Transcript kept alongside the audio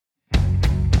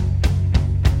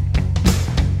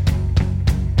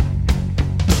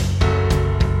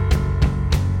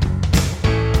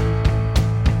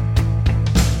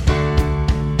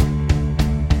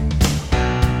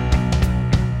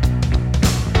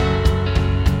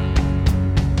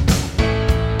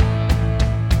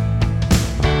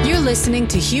listening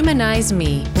to Humanize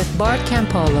Me with Bart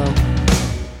Campolo.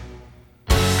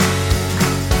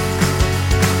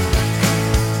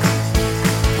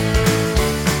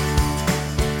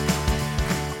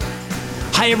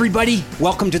 Hi, everybody.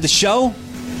 Welcome to the show.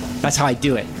 That's how I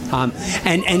do it.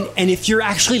 And if you're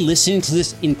actually listening to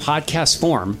this in podcast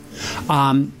form,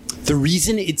 the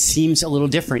reason it seems a little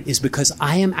different is because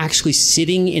I am actually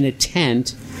sitting in a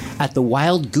tent at the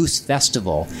Wild Goose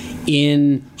Festival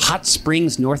in Hot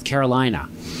Springs, North Carolina.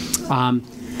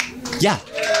 Yeah,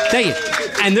 thank you.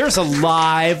 And there's a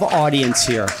live audience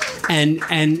here.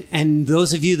 And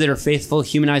those of you that are faithful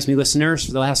Humanize Me listeners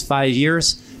for the last 5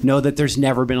 years know that there's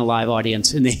never been a live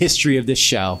audience in the history of this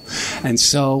show. And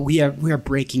so we are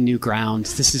breaking new ground.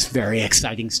 This is very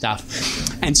exciting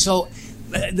stuff. And so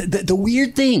the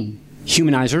weird thing,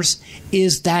 Humanizers,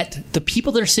 is that the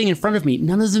people that are sitting in front of me,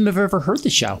 none of them have ever heard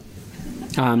the show.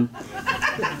 And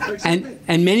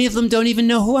many of them don't even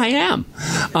know who I am.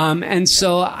 And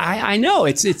so I know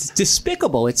it's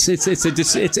despicable. It's a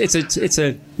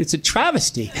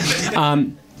travesty.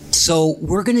 So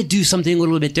we're going to do something a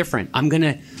little bit different. I'm going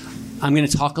to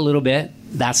talk a little bit.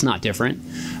 That's not different.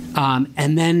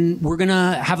 And then we're going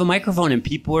to have a microphone and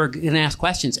people are going to ask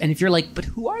questions. And if you're like, but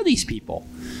who are these people?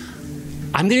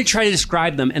 I'm going to try to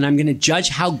describe them, and I'm going to judge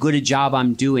how good a job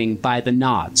I'm doing by the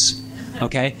nods.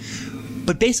 Okay?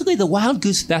 But basically, the Wild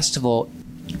Goose Festival,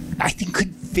 I think,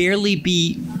 could fairly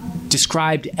be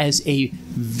described as a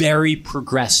very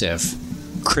progressive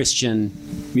Christian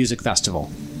music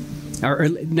festival.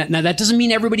 Now, that doesn't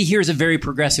mean everybody here is a very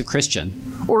progressive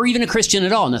Christian, or even a Christian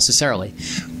at all, necessarily.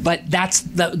 But that's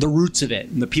the roots of it.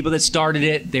 And the people that started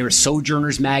it, they were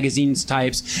Sojourners Magazine's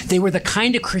types. They were the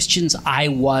kind of Christians I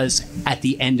was at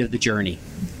the end of the journey.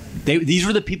 These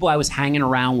were the people I was hanging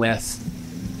around with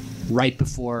right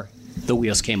before the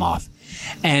wheels came off.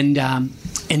 And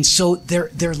so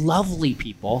they're lovely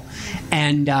people.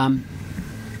 And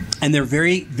they're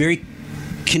very, very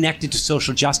connected to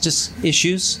social justice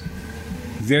issues.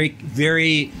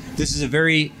 This is a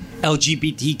very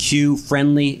LGBTQ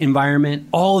friendly environment.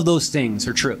 All of those things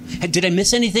are true. Did I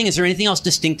miss anything? Is there anything else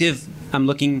distinctive? I'm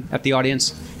looking at the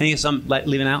audience. Anything else I'm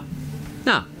leaving out?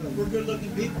 No. We're good looking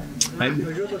people.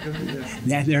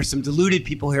 Yeah, there are some deluded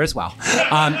people here as well,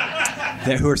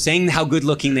 who are saying how good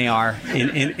looking they are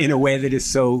in a way that is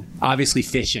so obviously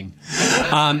fishing.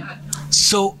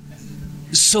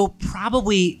 So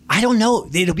probably, I don't know,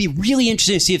 it'll be really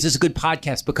interesting to see if this is a good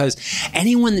podcast, because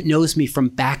anyone that knows me from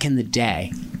back in the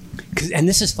day, and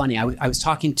this is funny, I was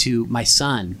talking to my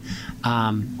son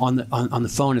on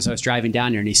the phone as I was driving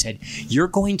down here, and he said, "You're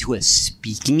going to a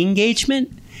speaking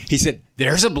engagement?" He said,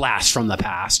 "There's a blast from the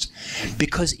past."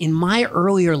 Because in my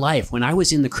earlier life, when I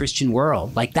was in the Christian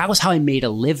world, like, that was how I made a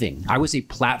living. I was a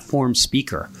platform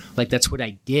speaker. Like, that's what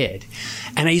I did.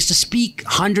 And I used to speak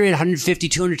 100, 150,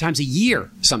 200 times a year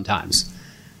sometimes.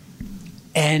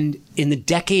 And in the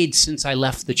decades since I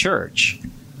left the church,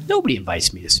 nobody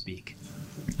invites me to speak.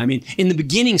 I mean, in the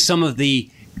beginning, some of the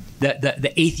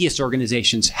atheist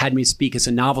organizations had me speak as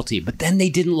a novelty, but then they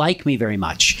didn't like me very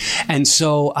much. And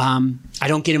so I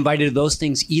don't get invited to those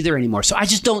things either anymore. So I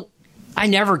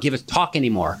never give a talk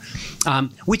anymore,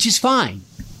 which is fine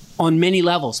on many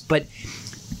levels. But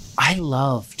I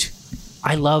loved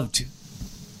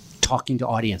talking to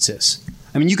audiences.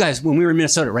 I mean, you guys, when we were in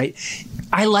Minnesota, right?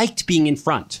 I liked being in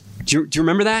front. Do you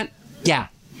remember that? Yeah.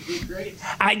 Great.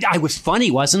 I was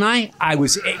funny, wasn't I? I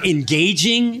was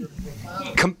engaging,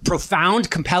 profound,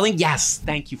 compelling. Yes,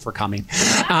 thank you for coming.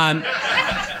 And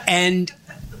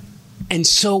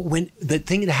so when the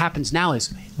thing that happens now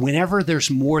is, whenever there's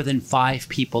more than 5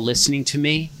 people listening to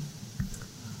me,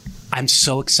 I'm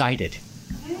so excited.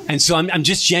 And so I'm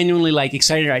just genuinely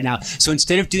excited right now. So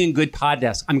instead of doing good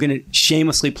podcasts, I'm going to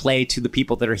shamelessly play to the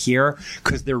people that are here,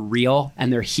 because they're real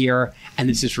and they're here. And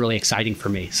this is really exciting for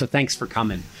me. So thanks for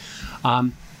coming.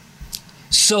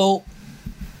 So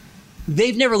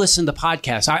they've never listened to the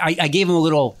podcast. I gave them a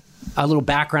little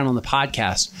background on the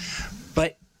podcast.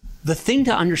 But the thing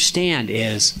to understand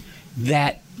is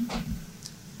that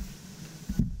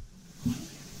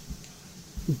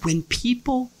when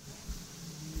people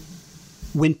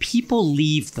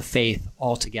leave the faith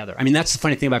altogether, I mean, that's the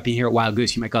funny thing about being here at Wild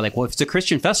Goose. You might go well, if it's a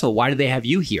Christian festival, why do they have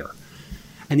you here?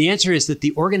 And the answer is that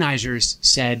the organizers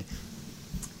said,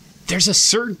 there's a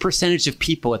certain percentage of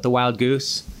people at the Wild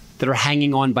Goose that are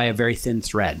hanging on by a very thin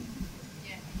thread.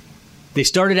 They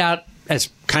started out as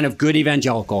kind of good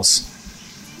evangelicals.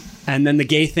 And then the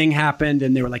gay thing happened,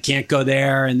 and they were like, can't go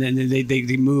there. And then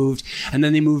they moved, and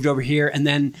then they moved over here. And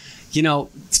then,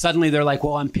 suddenly they're like,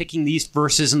 well, I'm picking these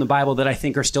verses in the Bible that I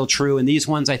think are still true, and these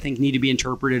ones I think need to be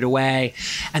interpreted away.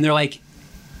 And they're like,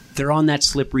 they're on that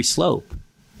slippery slope.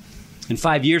 And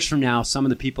 5 years from now, some of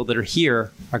the people that are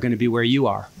here are going to be where you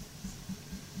are.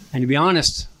 And to be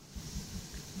honest,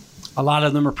 a lot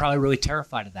of them are probably really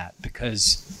terrified of that,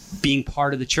 because being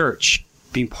part of the church,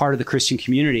 being part of the Christian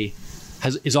community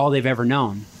is all they've ever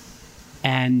known.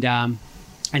 And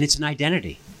it's an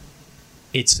identity.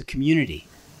 It's a community.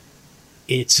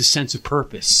 It's a sense of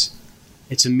purpose.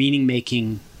 It's a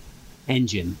meaning-making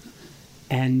engine.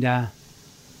 And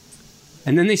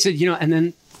then they said,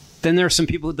 and then there are some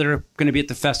people that are going to be at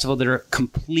the festival that are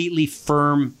completely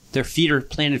firm. Their feet are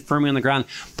planted firmly on the ground,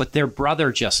 but their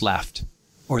brother just left,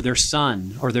 or their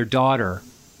son, or their daughter,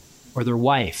 or their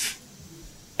wife.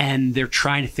 And they're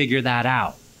trying to figure that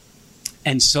out.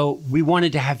 And so we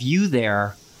wanted to have you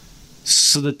there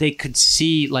so that they could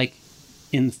see, like,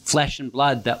 in flesh and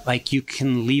blood, that, like, you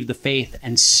can leave the faith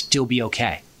and still be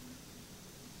okay.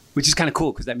 Which is kind of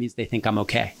cool, because that means they think I'm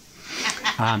okay.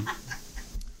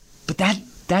 But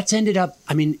that's ended up,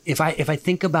 I mean, if I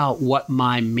think about what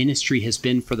my ministry has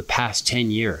been for the past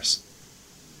 10 years,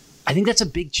 I think that's a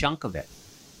big chunk of it.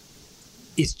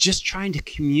 It's just trying to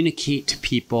communicate to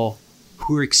people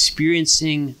who are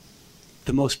experiencing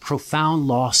the most profound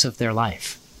loss of their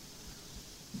life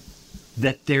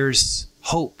that there's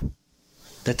hope,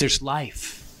 that there's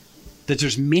life, that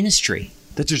there's ministry,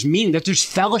 that there's meaning, that there's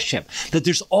fellowship, that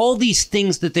there's all these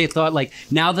things that they thought, like,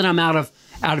 now that I'm out of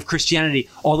Christianity,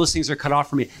 all those things are cut off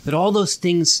from me, that all those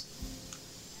things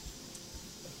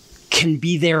can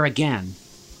be there again.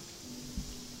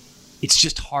 It's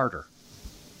just harder.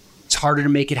 It's harder to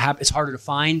make it happen. It's harder to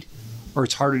find, or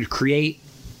it's harder to create.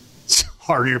 It's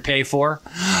harder to pay for.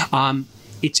 I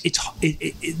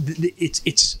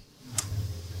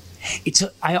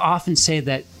often say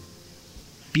that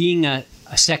being a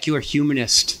secular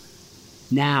humanist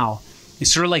now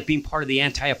is sort of like being part of the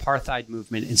anti-apartheid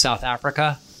movement in South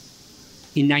Africa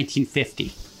in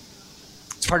 1950.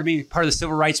 It's part of being part of the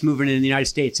civil rights movement in the United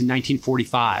States in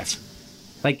 1945.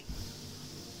 Like,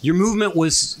 your movement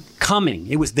was coming.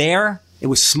 It was there. It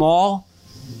was small.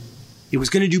 It was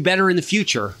going to do better in the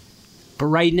future. But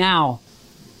right now,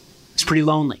 it's pretty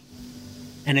lonely.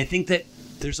 And I think that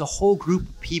there's a whole group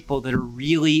of people that are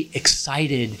really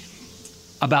excited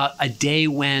about a day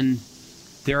when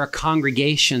there are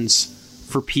congregations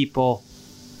for people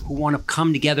who want to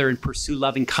come together and pursue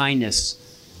loving kindness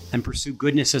and pursue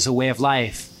goodness as a way of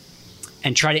life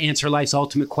and try to answer life's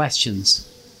ultimate questions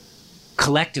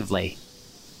collectively,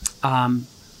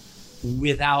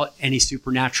 without any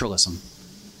supernaturalism.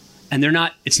 And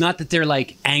it's not that they're,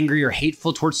 like, angry or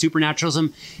hateful towards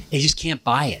supernaturalism. They just can't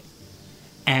buy it.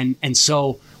 And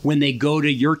so when they go to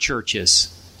your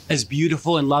churches, as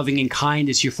beautiful and loving and kind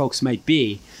as your folks might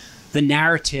be, the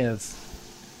narrative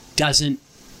doesn't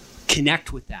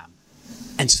connect with them.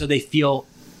 And so they feel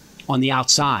on the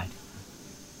outside.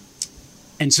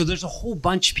 And so there's a whole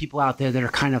bunch of people out there that are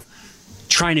kind of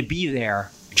trying to be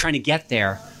there, trying to get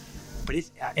there. But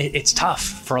it's tough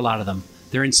for a lot of them.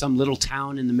 They're in some little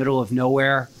town in the middle of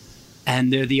nowhere,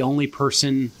 and they're the only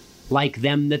person like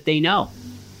them that they know.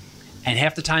 And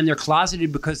half the time they're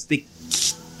closeted because they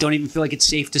don't even feel like it's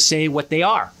safe to say what they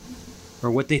are,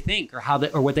 or what they think, or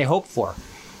or what they hope for.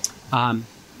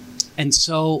 And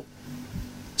so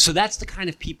that's the kind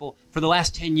of people, for the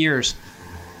last 10 years,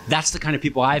 that's the kind of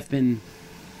people I've been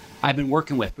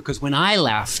working with. Because when I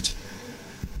left,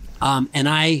 and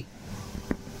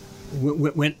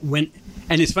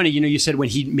it's funny, you said when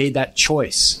he made that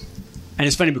choice. And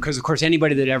it's funny because, of course,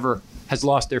 anybody that ever has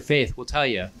lost their faith will tell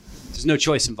you there's no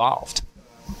choice involved.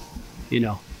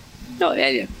 No,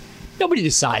 nobody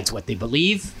decides what they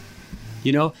believe.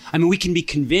 I mean, we can be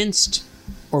convinced,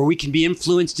 or we can be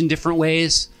influenced in different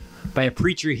ways by a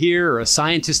preacher here, or a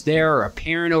scientist there, or a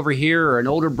parent over here, or an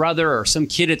older brother, or some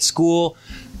kid at school.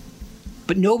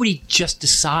 But nobody just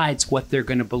decides what they're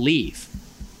going to believe.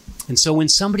 And so when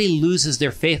somebody loses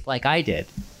their faith like I did,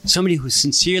 somebody who's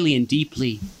sincerely and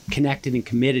deeply connected and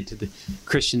committed to the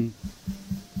Christian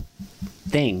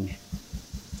thing,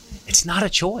 it's not a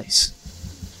choice.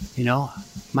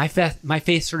 My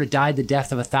faith sort of died the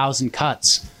death of 1,000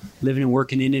 cuts, living and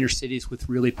working in inner cities with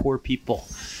really poor people.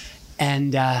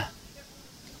 And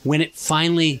when I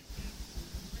finally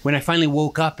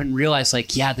woke up and realized,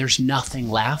 like, yeah, there's nothing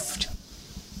left,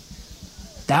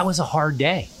 that was a hard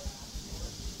day.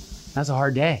 That was a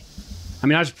hard day. I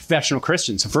mean, I was a professional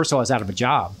Christian, so first of all, I was out of a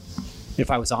job,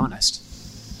 if I was honest.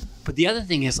 But the other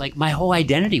thing is, like, my whole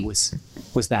identity was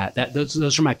that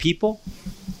those are my people.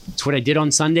 It's what I did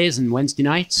on Sundays and Wednesday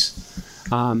nights.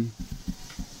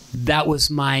 That was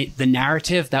the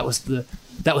narrative. That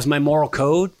was my moral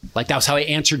code. Like, that was how I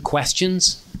answered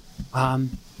questions.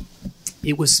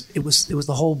 it was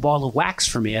the whole ball of wax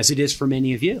for me, as it is for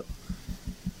many of you.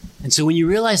 And so when you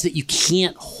realize that you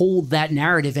can't hold that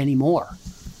narrative anymore,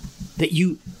 that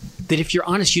if you're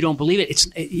honest, you don't believe it,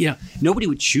 nobody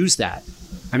would choose that.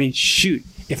 I mean, shoot,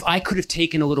 if I could have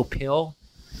taken a little pill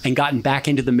and gotten back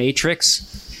into the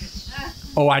matrix,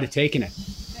 I'd have taken it.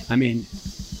 I mean,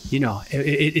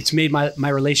 it's made my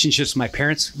relationships with my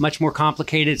parents much more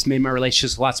complicated. It's made my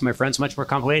relationships with lots of my friends much more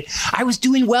complicated. I was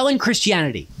doing well in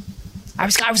Christianity. I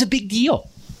was a big deal,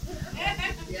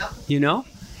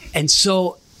 And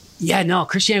so,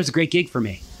 Christianity was a great gig for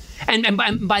me. And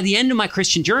by the end of my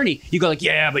Christian journey, you go like,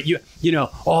 yeah, but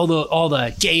all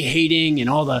the gay hating and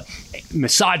all the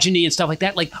misogyny and stuff like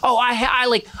that. Like,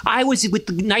 I was with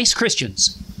the nice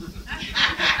Christians.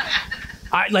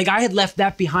 I had left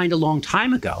that behind a long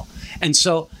time ago. And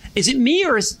so, is it me,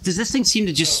 or does this thing seem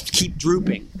to just keep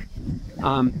drooping?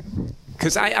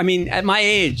 Because I mean, at my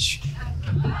age,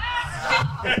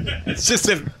 it's just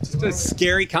a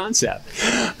scary concept.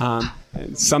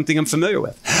 It's something I'm familiar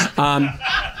with. All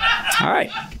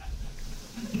right.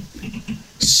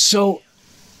 So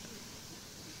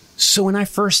when I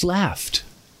first left,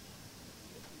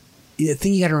 the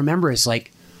thing you got to remember is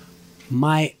like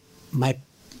my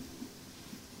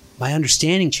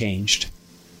understanding changed,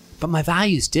 but my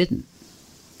values didn't.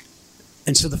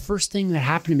 And so the first thing that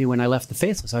happened to me when I left the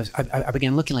faith was I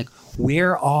began looking like,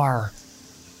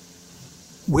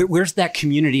 where's that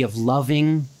community of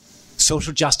loving,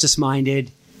 social justice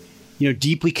minded,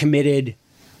 deeply committed,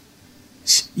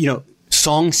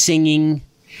 song singing,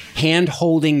 hand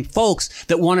holding folks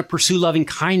that want to pursue loving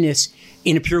kindness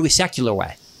in a purely secular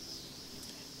way.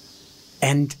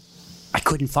 And I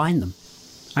couldn't find them.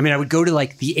 I mean, I would go to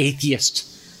like the Atheist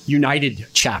United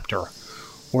chapter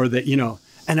or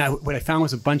what I found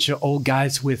was a bunch of old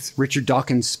guys with Richard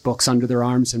Dawkins books under their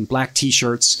arms and black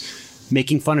t-shirts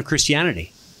making fun of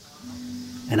Christianity.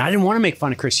 And I didn't want to make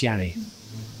fun of Christianity.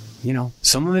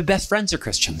 Some of my best friends are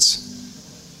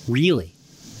Christians. Really.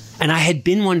 And I had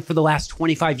been one for the last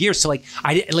 25 years. So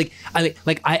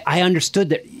I understood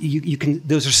that you can,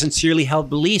 those are sincerely held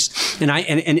beliefs and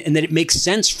that it makes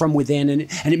sense from within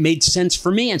and it made sense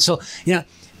for me. And so,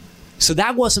 so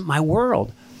that wasn't my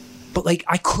world, but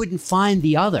I couldn't find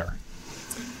the other.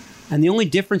 And the only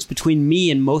difference between me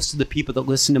and most of the people that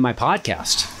listen to my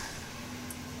podcast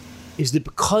is that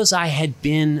because I had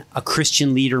been a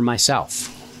Christian leader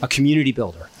myself, a community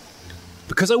builder,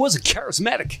 because I was a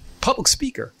charismatic public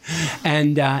speaker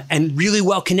and really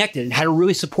well connected and had a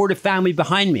really supportive family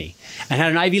behind me and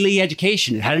had an Ivy League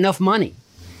education and had enough money,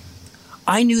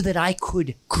 I knew that I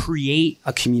could create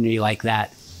a community like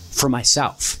that for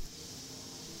myself.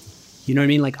 You know what I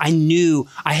mean? I knew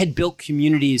I had built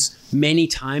communities many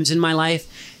times in my life.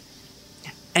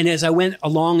 And as I went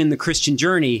along in the Christian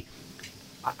journey,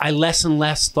 I less and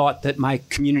less thought that my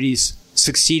communities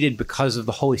succeeded because of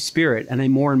the Holy Spirit. And I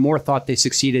more and more thought they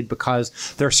succeeded because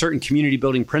there are certain community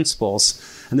building principles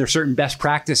and there are certain best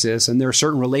practices and there are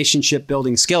certain relationship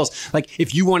building skills.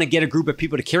 If you want to get a group of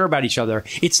people to care about each other,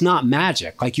 it's not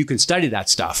magic. You can study that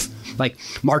stuff.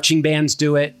 Marching bands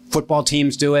do it, football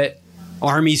teams do it,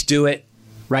 armies do it,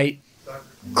 right?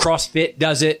 CrossFit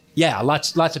does it. Yeah,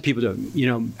 lots of people do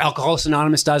it. Alcoholics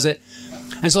Anonymous does it.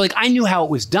 And so I knew how it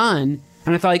was done.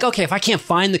 And I thought okay, if I can't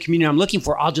find the community I'm looking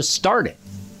for, I'll just start it.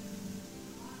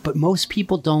 But most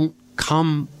people don't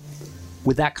come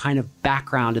with that kind of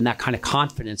background and that kind of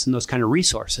confidence and those kind of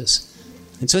resources.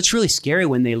 And so it's really scary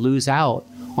when they lose out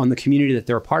on the community that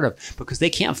they're a part of because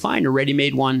they can't find a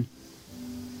ready-made one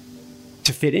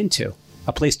to fit into,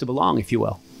 a place to belong, if you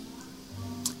will.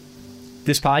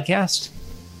 This podcast,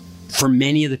 for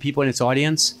many of the people in its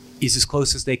audience, is as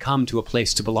close as they come to a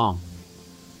place to belong.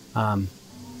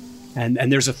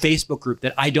 And there's a Facebook group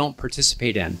that I don't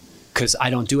participate in because I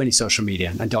don't do any social media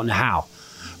and I don't know how.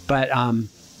 But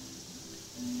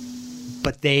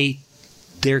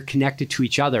they're connected to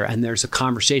each other and there's a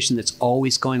conversation that's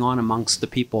always going on amongst the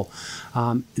people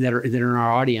that are in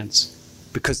our audience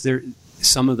because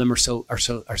some of them are so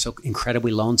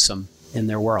incredibly lonesome in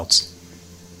their worlds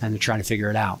and they're trying to figure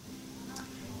it out.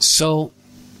 So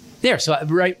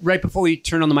right before we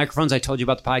turned on the microphones, I told you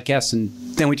about the podcast, and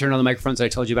then we turned on the microphones, I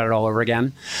told you about it all over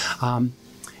again. And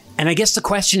I guess the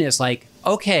question is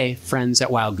okay, friends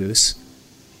at Wild Goose,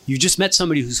 you just met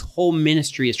somebody whose whole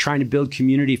ministry is trying to build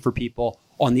community for people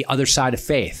on the other side of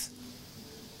faith.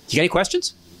 You got any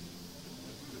questions?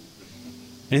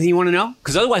 Anything you want to know?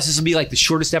 Because otherwise this will be the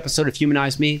shortest episode of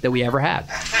Humanize Me that we ever had.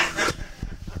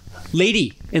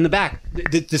 Lady in the back,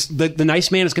 the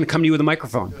nice man is going to come to you with a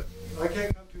microphone. I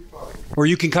can't come too far. Or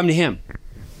you can come to him.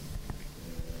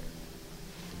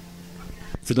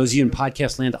 For those of you in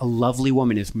podcast land, a lovely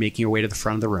woman is making her way to the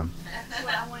front of the room. That's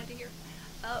what I wanted to hear.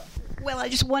 Well, I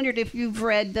just wondered if you've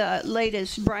read the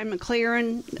latest Brian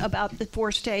McLaren about the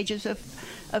 4 stages of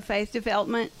faith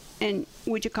development, and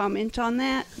would you comment on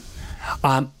that?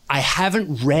 I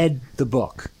haven't read the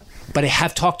book, but I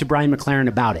have talked to Brian McLaren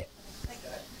about it.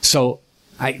 So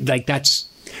and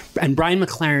Brian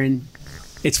McLaren,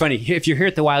 it's funny, if you're here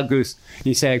at the Wild Goose and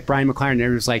you say like, Brian McLaren,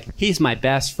 everyone's like, he's my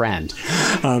best friend.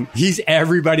 He's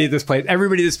everybody at this place.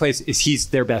 Everybody at this place he's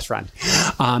their best friend.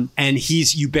 And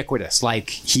he's ubiquitous. Like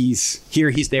he's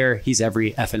here, he's there, he's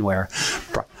every effing where.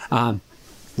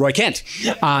 Roy Kent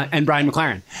and Brian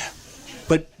McLaren.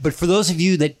 But for those of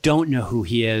you that don't know who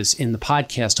he is in the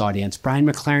podcast audience, Brian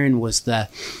McLaren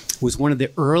was one of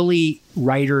the early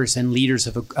writers and leaders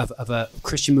of a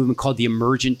Christian movement called the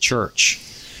Emergent Church,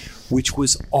 which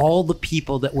was all the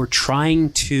people that were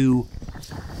trying to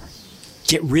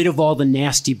get rid of all the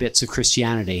nasty bits of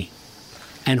Christianity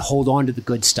and hold on to the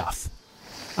good stuff,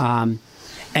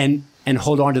 and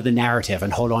hold on to the narrative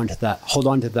and hold on to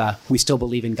the we still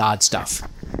believe in God stuff.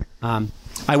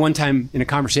 I one time in a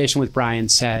conversation with Brian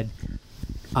said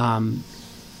that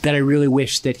I really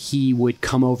wish that he would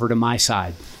come over to my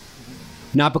side.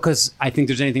 Not because I think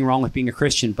there's anything wrong with being a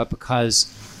Christian, but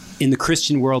because in the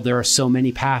Christian world, there are so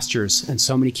many pastors and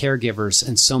so many caregivers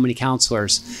and so many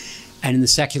counselors. And in the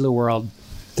secular world,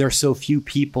 there are so few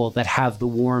people that have the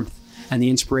warmth and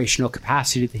the inspirational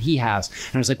capacity that he has.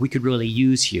 And I was like, we could really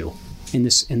use you in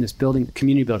this building,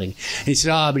 community building. And he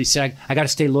said, I got to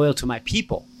stay loyal to my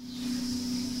people.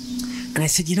 And I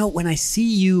said, when I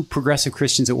see you progressive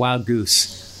Christians at Wild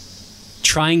Goose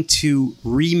trying to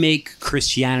remake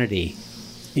Christianity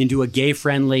into a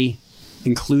gay-friendly,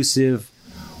 inclusive,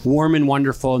 warm and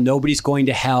wonderful, nobody's going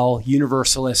to hell,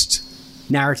 universalist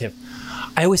narrative,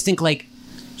 I always think like,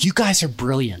 you guys are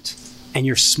brilliant and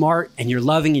you're smart and you're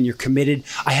loving and you're committed.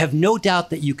 I have no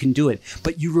doubt that you can do it,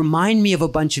 but you remind me of a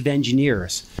bunch of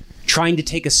engineers trying to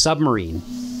take a submarine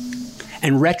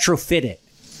and retrofit it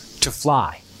to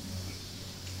fly.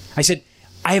 I said,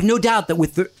 I have no doubt that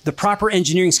with the proper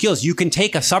engineering skills, you can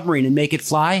take a submarine and make it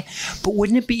fly, but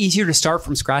wouldn't it be easier to start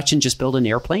from scratch and just build an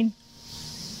airplane?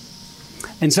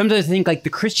 And sometimes I think like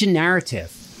the Christian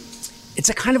narrative, it's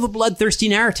a kind of a bloodthirsty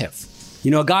narrative.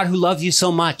 A God who loves you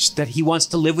so much that he wants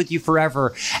to live with you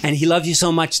forever, and he loves you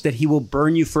so much that he will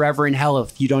burn you forever in hell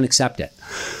if you don't accept it.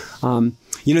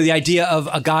 The idea of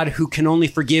a God who can only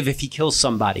forgive if he kills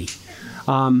somebody.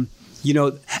 And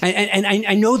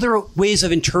I know there are ways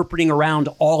of interpreting around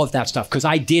all of that stuff because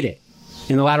I did it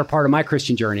in the latter part of my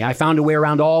Christian journey. I found a way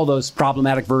around all those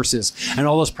problematic verses and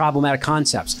all those problematic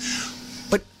concepts.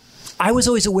 But I was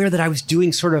always aware that I was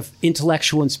doing sort of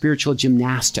intellectual and spiritual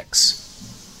gymnastics,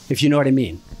 if you know what I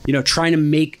mean. Trying to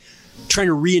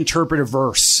reinterpret a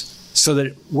verse so that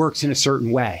it works in a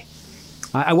certain way.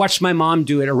 I watched my mom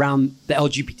do it around the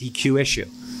LGBTQ issue,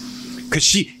 because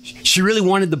she really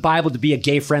wanted the Bible to be a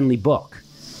gay-friendly book.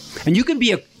 And you can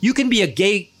be a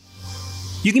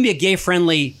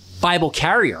gay-friendly Bible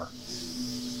carrier,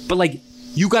 but like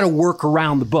you got to work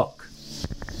around the book.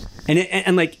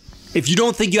 And like if you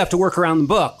don't think you have to work around the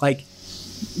book, like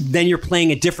then you're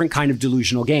playing a different kind of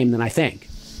delusional game than I think.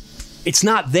 It's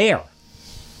not there.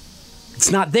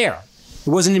 It's not there. It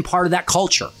wasn't in part of that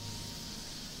culture.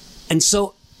 And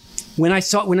so when I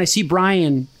see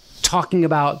Brian talking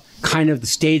about kind of the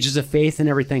stages of faith and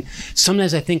everything,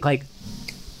 sometimes I think like,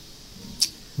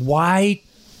 why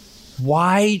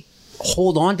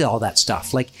hold on to all that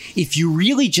stuff? Like, if you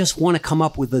really just want to come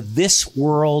up with a this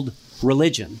world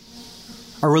religion,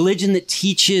 a religion that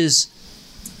teaches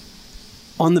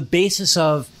on the basis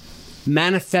of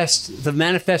the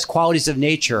manifest qualities of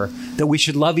nature that we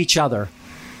should love each other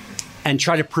and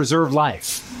try to preserve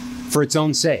life for its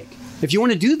own sake. If you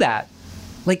want to do that,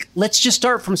 like, let's just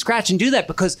start from scratch and do that,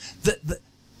 because the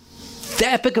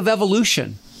epic of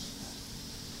evolution,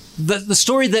 the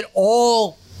story that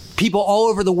all people all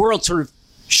over the world sort of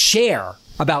share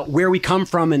about where we come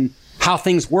from and how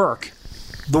things work,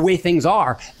 the way things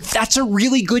are, that's a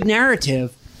really good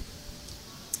narrative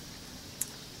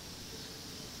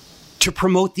to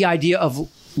promote the idea of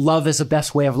love as the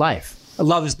best way of life.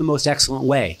 Love is the most excellent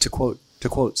way, to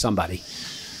quote somebody.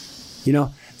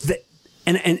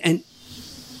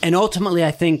 And ultimately,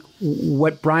 I think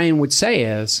what Brian would say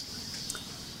is,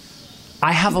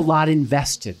 I have a lot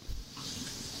invested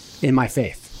in my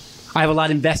faith. I have a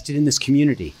lot invested in this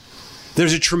community.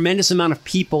 There's a tremendous amount of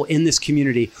people in this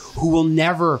community who will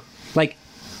never, like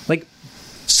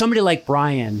somebody like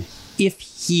Brian, if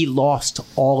he lost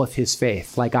all of his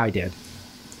faith like I did,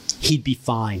 he'd be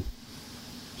fine.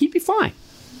 He'd be fine.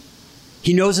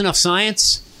 He knows enough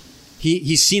science.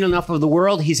 He's seen enough of the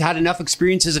world. He's had enough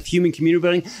experiences of human community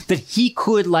building that he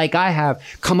could, like I have,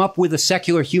 come up with a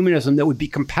secular humanism that would be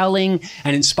compelling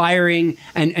and inspiring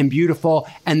and beautiful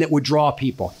and that would draw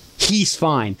people. He's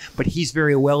fine, but he's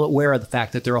very well aware of the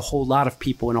fact that there are a whole lot of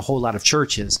people in a whole lot of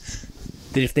churches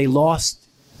that if they lost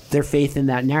their faith in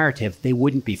that narrative, they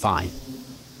wouldn't be fine.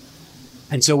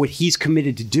 And so what he's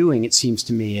committed to doing, it seems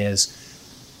to me, is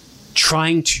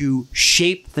trying to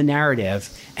shape the narrative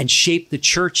and shape the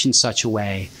church in such a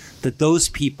way that those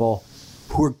people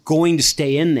who are going to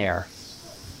stay in there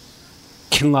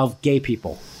can love gay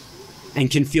people and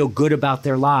can feel good about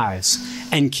their lives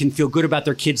and can feel good about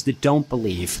their kids that don't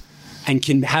believe and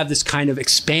can have this kind of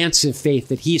expansive faith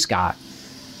that he's got.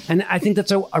 And I think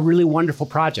that's a really wonderful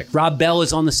project. Rob Bell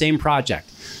is on the same project.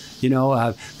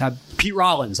 Pete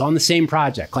Rollins on the same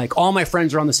project. Like, all my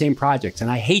friends are on the same project, and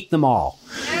I hate them all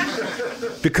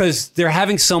because they're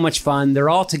having so much fun. They're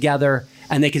all together,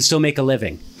 and they can still make a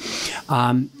living.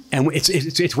 And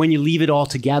it's when you leave it all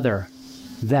together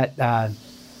that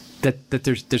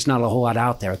there's not a whole lot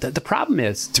out there. The problem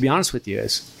is, to be honest with you,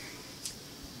 is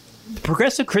the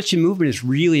progressive Christian movement is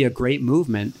really a great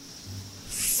movement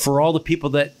for all the people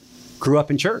that grew up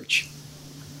in church.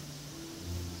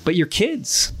 But your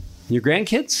kids, your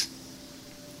grandkids,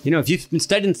 if you've been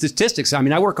studying statistics,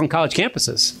 I work on college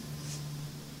campuses.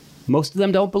 Most of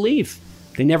them don't believe.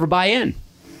 They never buy in.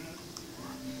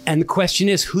 And the question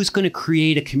is, who's going to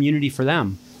create a community for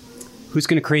them? Who's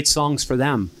going to create songs for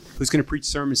them? Who's going to preach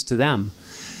sermons to them?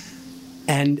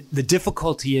 And the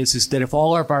difficulty is that if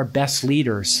all of our best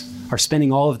leaders are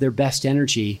spending all of their best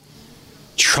energy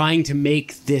trying to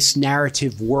make this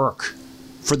narrative work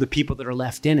for the people that are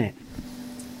left in it,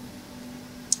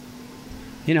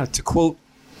 to quote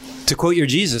your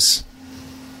Jesus,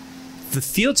 the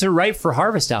fields are ripe for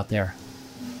harvest out there.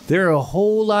 There are a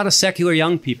whole lot of secular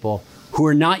young people who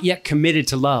are not yet committed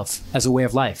to love as a way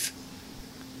of life.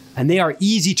 And they are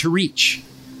easy to reach.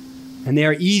 And they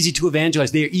are easy to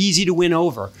evangelize. They are easy to win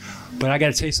over. But I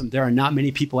got to tell you something, there are not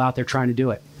many people out there trying to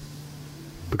do it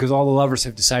because all the lovers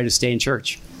have decided to stay in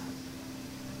church.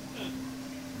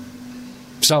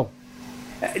 So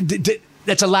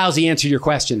that's a lousy answer to your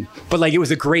question, but it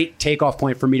was a great takeoff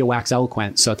point for me to wax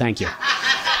eloquent. So thank you.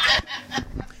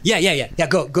 Yeah.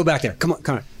 Go back there. Come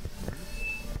on.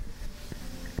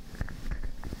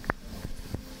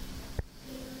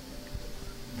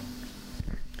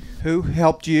 Who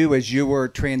helped you as you were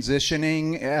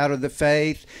transitioning out of the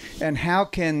faith? And how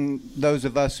can those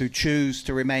of us who choose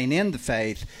to remain in the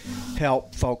faith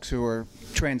help folks who are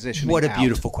transitioning out? What a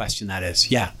beautiful question that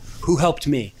is. Yeah. Who helped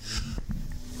me?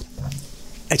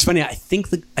 It's funny. I think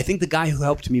the guy who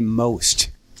helped me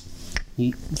most,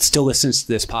 he still listens to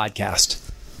this podcast.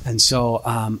 And so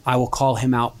I will call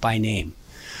him out by name.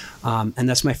 And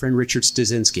that's my friend Richard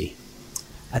Stasinski.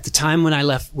 At the time when I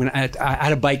left, when I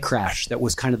had a bike crash that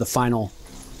was kind of the final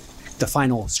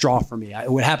straw for me.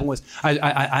 What happened was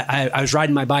I was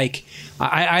riding my bike.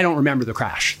 I don't remember the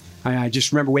crash. I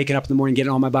just remember waking up in the morning,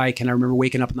 getting on my bike, and I remember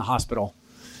waking up in the hospital.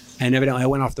 And evidently I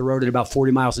went off the road at about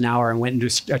 40 miles an hour and went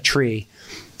into a tree.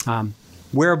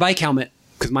 Wear a bike helmet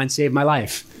because mine saved my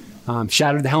life.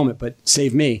 Shattered the helmet, but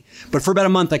saved me. But for about a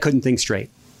month, I couldn't think straight.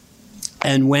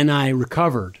 And when I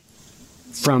recovered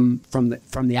from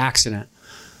the accident,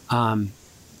 I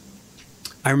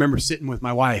remember sitting with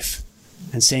my wife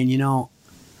and saying,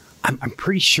 I'm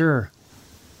pretty sure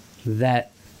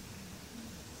that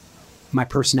my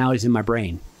personality's in my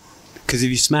brain. Because if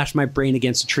you smash my brain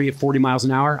against a tree at 40 miles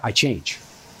an hour, I change.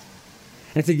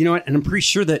 And I said, you know what? And I'm pretty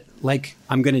sure that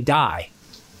I'm going to die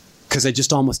because I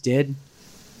just almost did.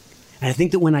 And I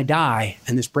think that when I die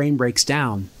and this brain breaks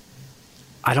down,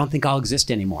 I don't think I'll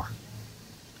exist anymore.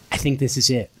 I think this is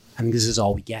it. I think this is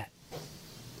all we get.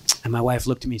 And my wife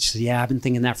looked at me and she said, yeah, I've been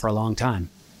thinking that for a long time.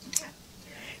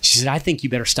 She said, I think you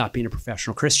better stop being a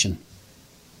professional Christian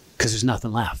because there's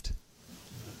nothing left.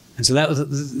 And so that was,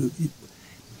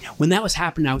 when that was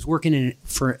happening, I was working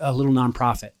for a little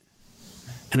nonprofit.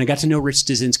 And I got to know Rich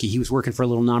Stasinski. He was working for a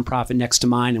little nonprofit next to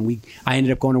mine, and I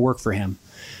ended up going to work for him.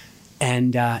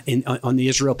 And on the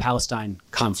Israel-Palestine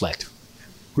conflict,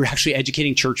 we were actually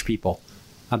educating church people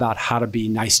about how to be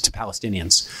nice to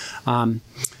Palestinians.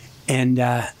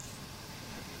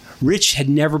 Rich had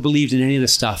never believed in any of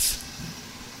this stuff.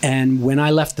 And when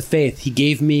I left the faith, he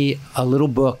gave me a little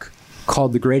book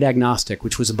called The Great Agnostic,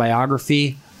 which was a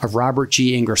biography of Robert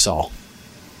G. Ingersoll,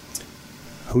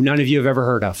 who none of you have ever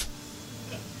heard of,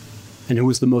 and who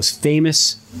was the most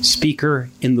famous speaker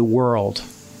in the world,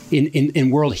 in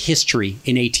world history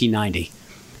in 1890.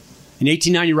 In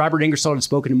 1890, Robert Ingersoll had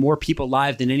spoken to more people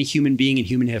alive than any human being in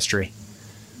human history.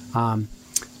 And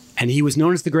And he was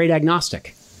known as the great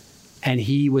agnostic. And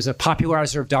he was a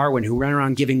popularizer of Darwin who ran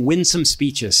around giving winsome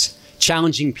speeches,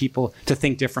 challenging people to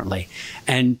think differently.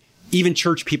 And even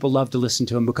church people loved to listen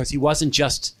to him because he wasn't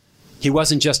just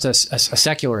a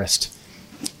secularist.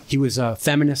 He was a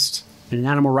feminist, an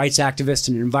animal rights activist,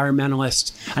 an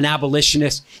environmentalist, an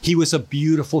abolitionist. He was a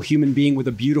beautiful human being with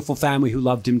a beautiful family who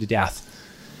loved him to death.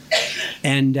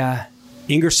 And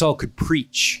Ingersoll could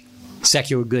preach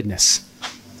secular goodness.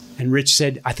 And Rich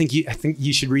said, I think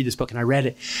you should read this book. And I read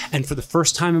it. And for the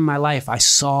first time in my life, I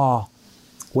saw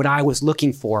what I was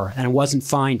looking for and I wasn't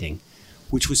finding,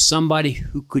 which was somebody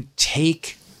who could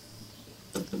take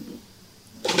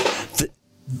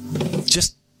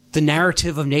just the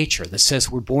narrative of nature that says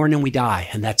we're born and we die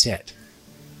and that's it.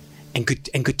 And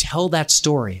could tell that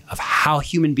story of how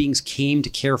human beings came to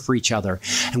care for each other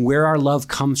and where our love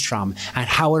comes from and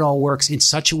how it all works in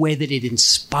such a way that it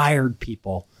inspired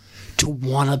people to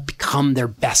want to become their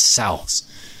best selves.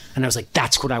 And I was like,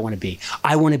 that's what I want to be.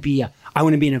 I want to be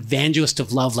an evangelist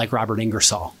of love like Robert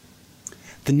Ingersoll.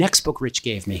 The next book Rich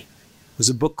gave me was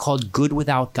a book called Good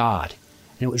Without God.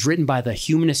 And it was written by the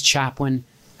humanist chaplain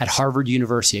at Harvard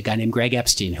University, a guy named Greg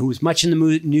Epstein, who was much in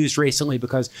the news recently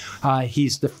because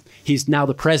he's now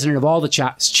the president of all the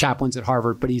chaplains at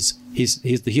Harvard, but he's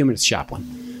the humanist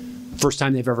chaplain. First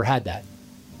time they've ever had that.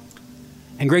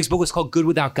 And Greg's book was called Good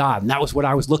Without God, and that was what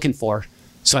I was looking for.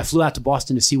 So I flew out to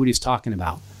Boston to see what he was talking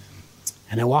about.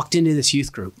 And I walked into this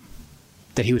youth group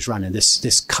that he was running,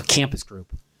 this campus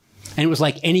group. And it was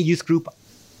like any youth group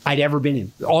I'd ever been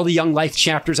in. All the Young Life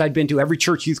chapters I'd been to, every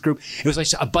church youth group. It was like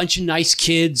a bunch of nice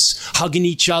kids hugging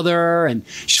each other and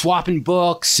swapping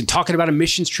books and talking about a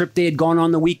missions trip they had gone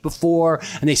on the week before.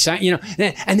 And they sang,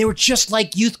 and they were just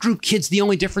like youth group kids. The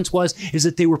only difference is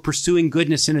that they were pursuing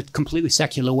goodness in a completely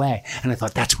secular way. And I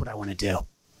thought, that's what I want to do.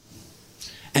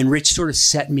 And Rich sort of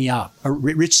set me up.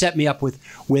 Rich set me up with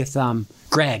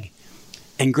Greg.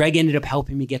 And Greg ended up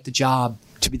helping me get the job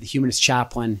to be the humanist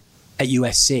chaplain at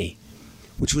USC,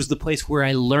 which was the place where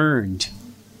I learned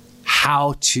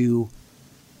how to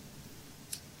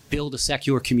build a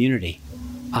secular community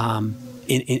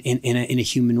in a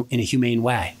humane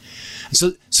way. And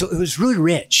so it was really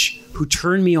Rich who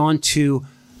turned me on to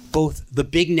both the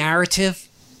big narrative,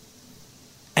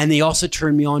 and they also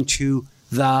turned me on to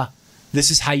this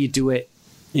is how you do it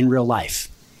in real life.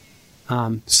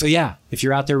 So yeah, if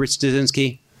you're out there, Rich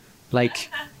Stasinski,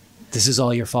 this is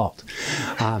all your fault.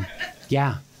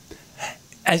 Yeah.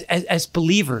 As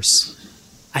believers,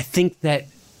 I think that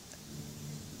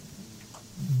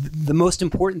the most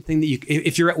important thing that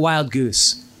if you're at Wild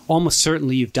Goose, almost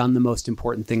certainly you've done the most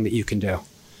important thing that you can do.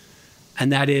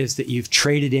 And that is that you've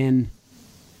traded in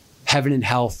heaven and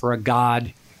hell for a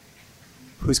God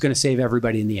who's going to save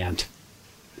everybody in the end.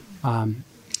 And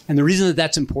the reason that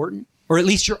that's important, or at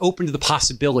least you're open to the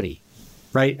possibility,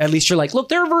 right? At least you're like, look,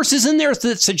 there are verses in there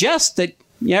that suggest that,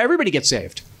 everybody gets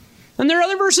saved. And there are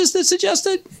other verses that suggest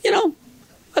that,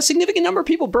 a significant number of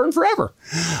people burn forever.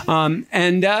 I'm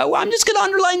just going to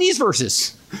underline these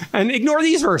verses and ignore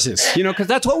these verses, because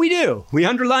that's what we do. We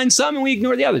underline some and we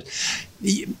ignore the others.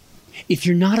 If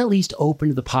you're not at least open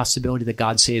to the possibility that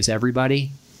God saves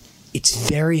everybody, it's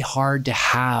very hard to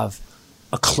have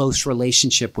a close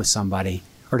relationship with somebody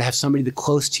or to have somebody that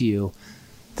close to you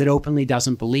that openly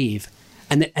doesn't believe.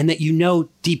 And that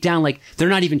deep down, they're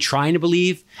not even trying to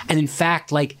believe. And in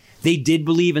fact, they did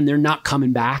believe and they're not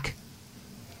coming back.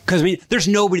 Because, there's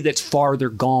nobody that's farther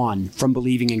gone from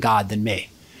believing in God than me.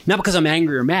 Not because I'm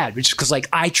angry or mad, but just because,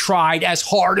 I tried as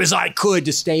hard as I could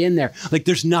to stay in there.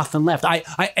 There's nothing left.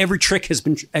 Every trick has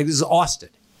been exhausted.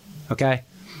 Okay?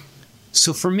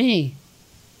 So for me,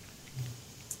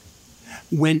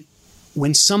 when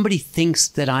somebody thinks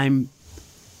that I'm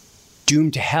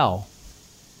doomed to hell,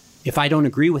 if I don't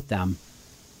agree with them,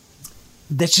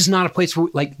 that's just not a place where,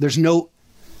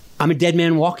 I'm a dead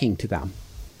man walking to them.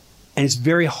 And it's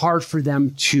very hard for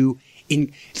them to,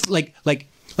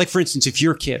 for instance, if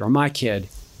your kid or my kid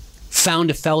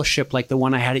found a fellowship like the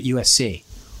one I had at USC,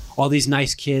 all these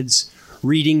nice kids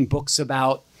reading books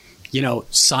about,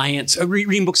 science,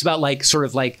 reading books about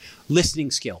listening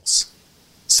skills,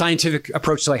 scientific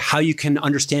approach to how you can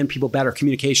understand people better,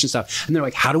 communication stuff. And they're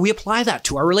like, how do we apply that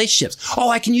to our relationships? Oh,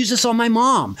 I can use this on my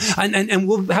mom and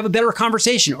we'll have a better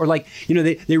conversation. Or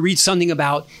they read something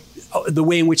about the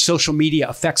way in which social media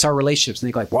affects our relationships. And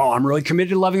they go well, I'm really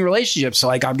committed to loving relationships. So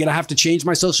I'm going to have to change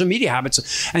my social media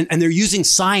habits. And they're using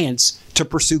science to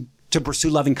pursue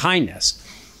loving kindness.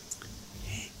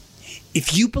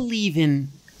 If you believe in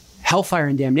hellfire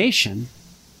and damnation,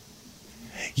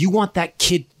 you want that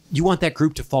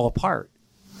group to fall apart,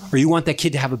 or you want that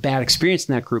kid to have a bad experience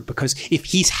in that group, because if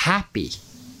he's happy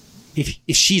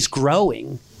if she's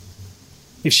growing,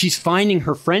 if she's finding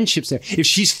her friendships there, if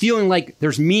she's feeling like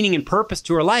there's meaning and purpose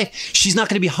to her life, she's not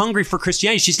going to be hungry for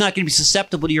Christianity. She's not going to be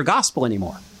susceptible to your gospel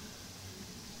anymore.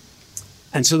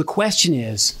 And so the question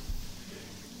is,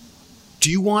 do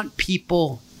you want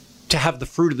people to have the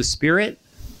fruit of the Spirit,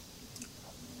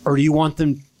 or do you want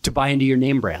them to buy into your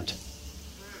name brand?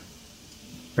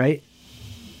 Right?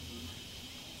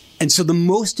 And so the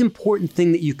most important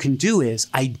thing that you can do is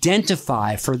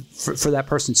identify for that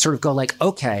person, sort of go like,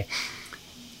 okay,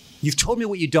 you've told me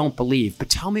what you don't believe, but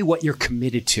tell me what you're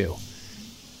committed to.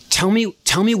 Tell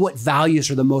me what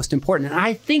values are the most important. And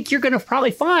I think you're going to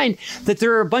probably find that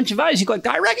there are a bunch of values. You go like,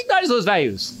 I recognize those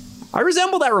values. I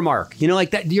resemble that remark.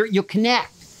 Like that, you'll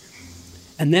connect.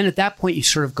 And then at that point, you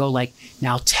sort of go like,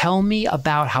 now tell me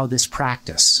about how this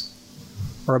practice,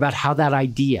 or about how that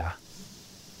idea,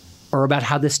 or about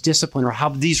how this discipline, or how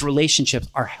these relationships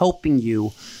are helping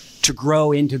you to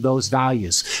grow into those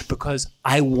values, because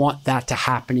I want that to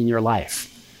happen in your life.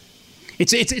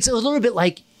 It's a little bit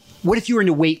like, what if you were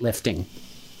into weightlifting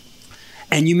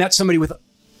and you met somebody with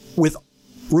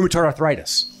rheumatoid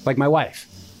arthritis, like my wife,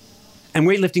 and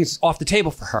weightlifting's off the table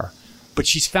for her, but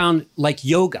she's found like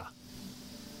yoga.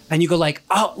 And you go like,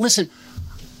 oh, listen,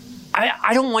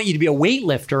 I don't want you to be a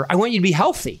weightlifter. I want you to be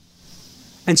healthy.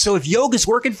 And so if yoga's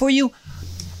working for you,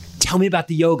 tell me about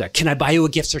the yoga. Can I buy you a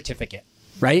gift certificate?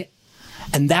 Right?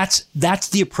 And that's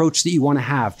the approach that you want to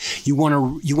have. You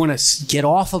want to get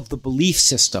off of the belief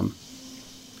system,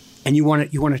 and you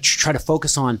want to try to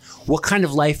focus on what kind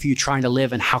of life are you trying to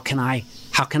live, and how can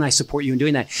I support you in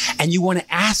doing that? And you want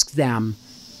to ask them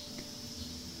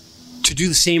to do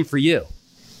the same for you.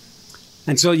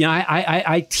 And so,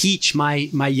 I teach my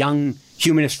young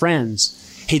humanist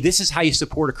friends, hey, this is how you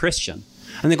support a Christian.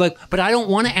 And they go like, but I don't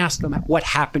want to ask them what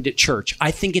happened at church.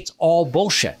 I think it's all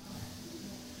bullshit.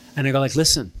 And I go like,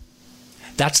 listen,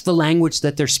 that's the language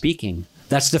that they're speaking.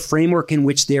 That's the framework in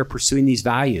which they're pursuing these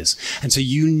values. And so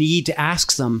you need to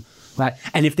ask them,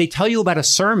 and if they tell you about a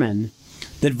sermon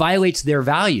that violates their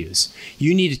values,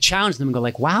 you need to challenge them and go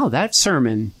like, wow, that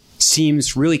sermon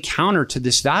seems really counter to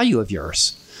this value of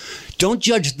yours. Don't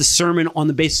judge the sermon on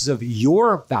the basis of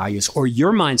your values or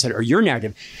your mindset or your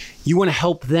narrative. You want to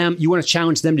help them. You want to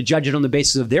challenge them to judge it on the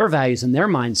basis of their values and their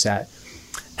mindset.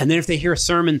 And then if they hear a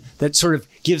sermon that sort of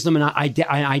gives them an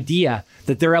idea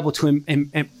that they're able to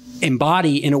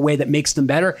embody in a way that makes them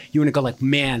better, you want to go like,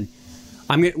 man,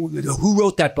 who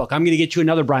wrote that book? I'm going to get you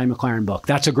another Brian McLaren book.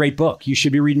 That's a great book. You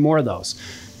should be reading more of those.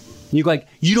 And you go like,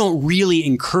 you don't really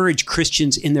encourage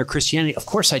Christians in their Christianity. Of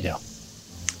course I do.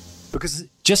 Because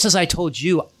just as I told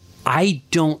you, I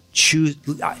didn't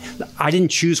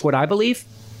choose what I believe.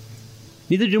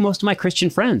 Neither do most of my Christian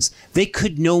friends. They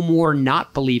could no more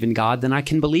not believe in God than I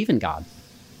can believe in God.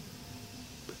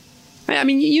 I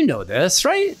mean, you know this,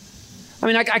 right? I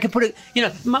mean, I could put it,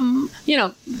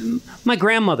 my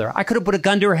grandmother, I could have put a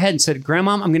gun to her head and said,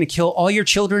 Grandma, I'm going to kill all your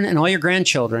children and all your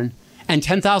grandchildren and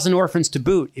 10,000 orphans to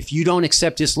boot if you don't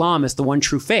accept Islam as the one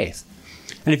true faith.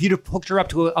 And if you'd have hooked her up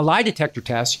to a lie detector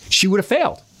test, she would have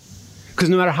failed. Because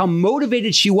no matter how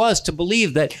motivated she was to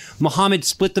believe that Muhammad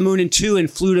split the moon in two and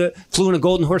flew in a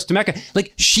golden horse to Mecca,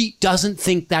 like, she doesn't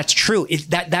think that's true.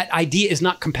 That idea is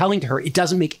not compelling to her. It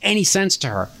doesn't make any sense to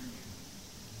her.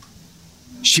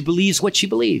 She believes what she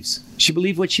believes. She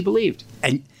believed what she believed.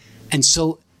 And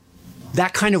so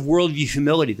that kind of worldview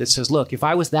humility that says, look, if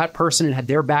I was that person and had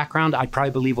their background, I'd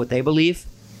probably believe what they believe.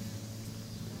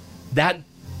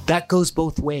 That goes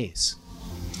both ways.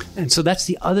 And so that's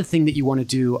the other thing that you want to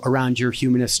do around your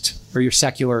humanist or your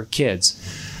secular kids.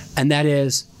 And that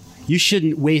is, you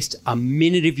shouldn't waste a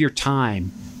minute of your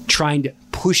time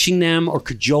pushing them or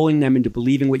cajoling them into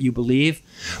believing what you believe,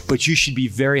 but you should be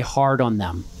very hard on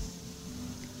them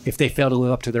if they fail to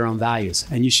live up to their own values.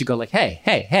 And you should go like,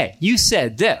 hey, you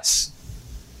said this.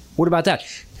 What about that?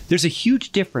 There's a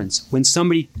huge difference when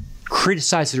somebody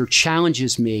criticizes or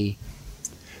challenges me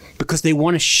because they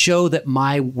want to show that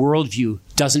my worldview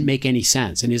doesn't make any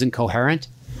sense and isn't coherent.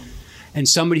 And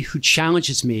somebody who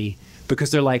challenges me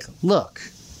because they're like, look,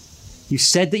 you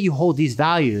said that you hold these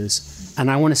values,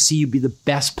 and I want to see you be the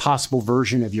best possible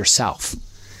version of yourself.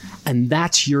 And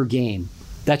that's your game.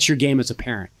 That's your game as a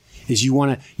parent, is you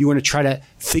want to try to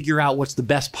figure out what's the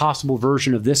best possible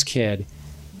version of this kid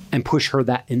and push her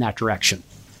in that direction.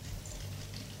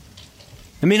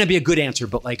 It may not be a good answer,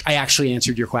 but like, I actually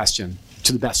answered your question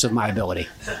to the best of my ability.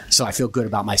 So I feel good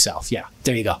about myself. Yeah,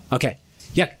 there you go. Okay.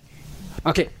 Yeah.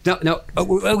 Okay. No.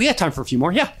 We got time for a few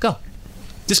more. Yeah, go.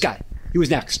 This guy. He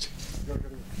was next.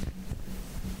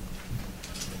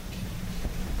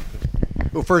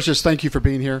 Well, first, just thank you for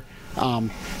being here.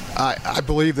 I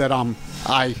believe that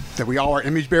that we all are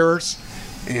image bearers,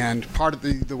 and part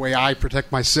of the way I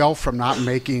protect myself from not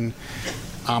making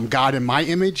God in my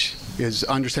image is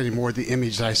understanding more of the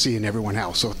image that I see in everyone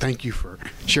else. So thank you for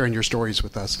sharing your stories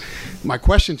with us. My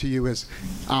question to you is,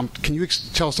 can you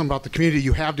tell us something about the community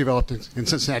you have developed in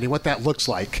Cincinnati, what that looks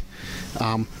like?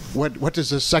 What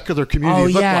does a secular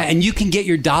community look like? Oh, yeah, and you can get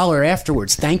your dollar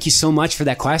afterwards. Thank you so much for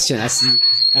that question.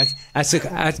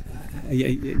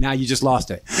 Now you just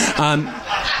lost it.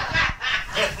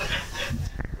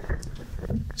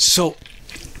 So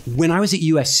when I was at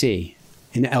USC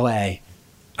in LA,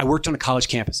 I worked on a college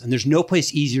campus, and there's no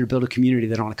place easier to build a community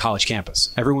than on a college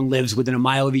campus. Everyone lives within a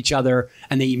mile of each other,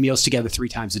 and they eat meals together 3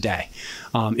 times a day.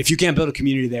 If you can't build a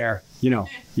community there,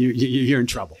 you're in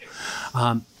trouble.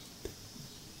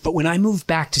 But when I moved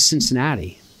back to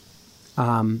Cincinnati,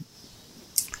 the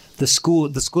school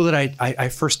that I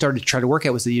first started to try to work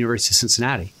at was the University of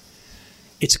Cincinnati.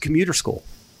 It's a commuter school,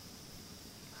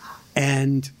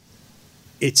 and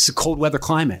it's a cold weather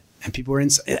climate, and people are in.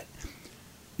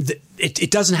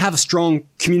 It doesn't have a strong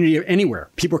community anywhere.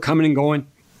 People are coming and going.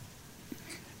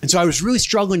 And so I was really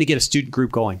struggling to get a student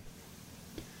group going.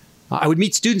 I would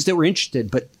meet students that were interested,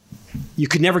 but you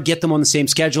could never get them on the same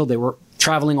schedule. They were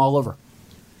traveling all over.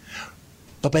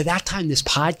 But by that time, this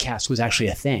podcast was actually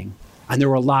a thing. And there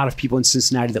were a lot of people in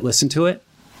Cincinnati that listened to it.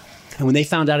 And when they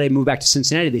found out I moved back to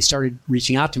Cincinnati, they started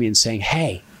reaching out to me and saying,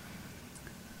 hey,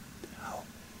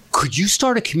 could you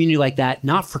start a community like that,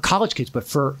 not for college kids, but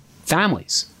for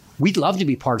families? We'd love to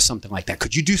be part of something like that.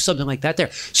 Could you do something like that there?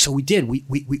 So we did.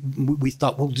 We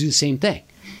thought we'll do the same thing.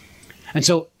 And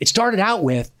so it started out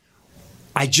with,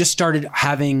 I just started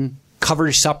having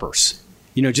covered suppers,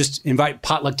 just invite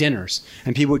potluck dinners,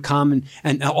 and people would come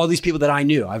and all these people that I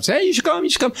knew, I would say, hey, you should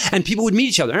come. And people would meet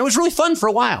each other. And it was really fun for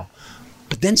a while.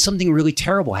 But then something really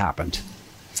terrible happened.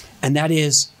 And that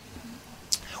is,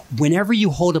 whenever you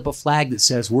hold up a flag that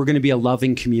says we're going to be a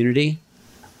loving community,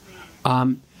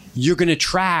 you're going to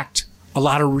attract a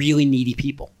lot of really needy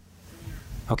people,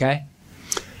 okay?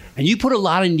 And you put a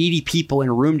lot of needy people in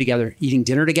a room together, eating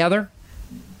dinner together,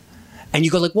 and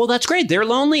you go like, well, that's great. They're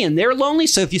lonely and they're lonely,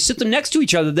 so if you sit them next to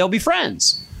each other, they'll be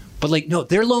friends. But no,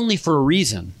 they're lonely for a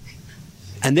reason,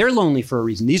 and they're lonely for a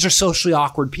reason. These are socially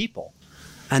awkward people,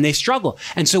 and they struggle.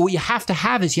 And so what you have to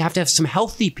have is you have to have some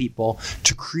healthy people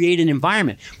to create an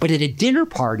environment. But at a dinner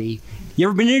party, you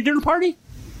ever been to a dinner party?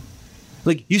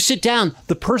 Like, you sit down,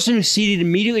 the person who's seated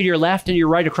immediately to your left and your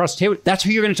right across the table, that's who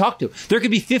you're going to talk to. There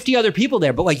could be 50 other people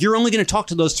there, but you're only going to talk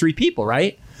to those 3 people,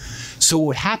 right? So what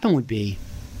would happen would be,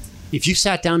 if you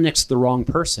sat down next to the wrong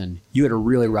person, you had a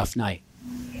really rough night.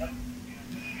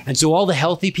 And so all the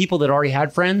healthy people that already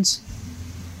had friends,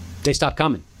 they stopped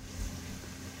coming.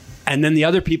 And then the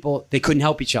other people, they couldn't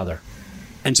help each other.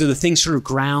 And so the thing sort of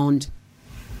ground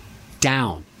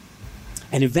down.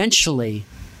 And eventually,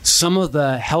 some of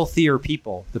the healthier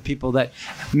people, the people that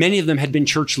many of them had been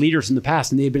church leaders in the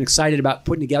past, and they had been excited about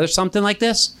putting together something like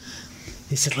this,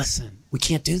 they said, listen, we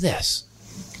can't do this.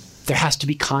 There has to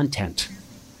be content.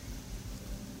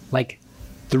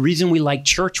 The reason we liked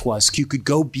church was you could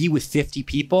go be with 50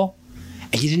 people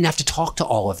and you didn't have to talk to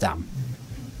all of them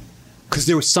because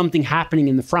there was something happening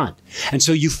in the front. And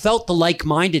so you felt the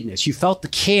like-mindedness, you felt the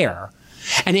care.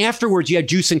 And afterwards, you had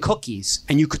juice and cookies,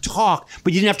 and you could talk,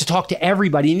 but you didn't have to talk to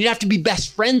everybody, and you didn't have to be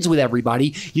best friends with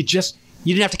everybody. You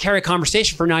didn't have to carry a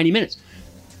conversation for 90 minutes.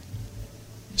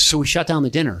 So we shut down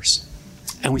the dinners,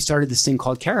 and we started this thing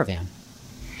called Caravan.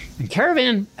 And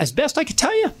Caravan, as best I could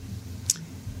tell you,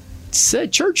 it's a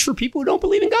church for people who don't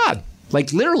believe in God.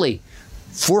 Literally,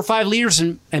 4 or 5 leaders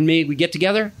and me, we get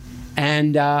together,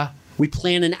 and we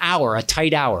plan an hour, a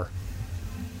tight hour.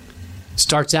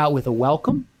 Starts out with a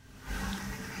welcome.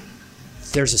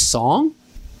 There's a song.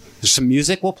 There's some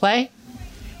music we'll play.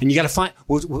 And you got to find,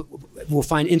 we'll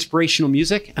find inspirational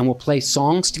music, and we'll play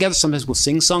songs together. Sometimes we'll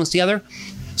sing songs together.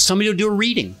 Somebody will do a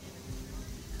reading.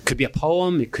 It could be a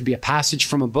poem. It could be a passage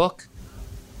from a book.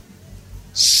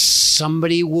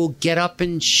 Somebody will get up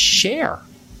and share.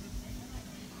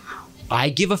 I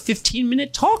give a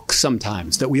 15-minute talk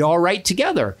sometimes that we all write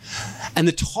together. And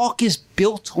the talk is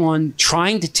built on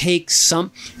trying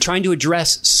to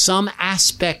address some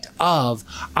aspect of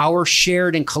our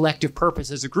shared and collective purpose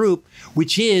as a group,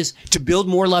 which is to build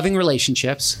more loving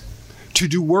relationships, to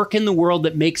do work in the world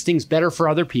that makes things better for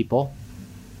other people,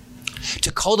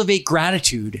 to cultivate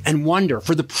gratitude and wonder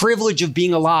for the privilege of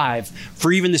being alive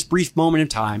for even this brief moment in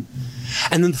time.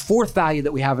 And then the 4th value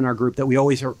that we have in our group that we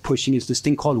always are pushing is this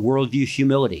thing called worldview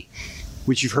humility,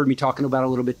 which you've heard me talking about a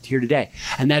little bit here today.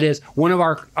 And that is one of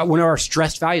our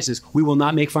stressed values is we will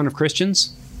not make fun of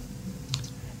Christians.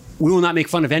 We will not make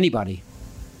fun of anybody.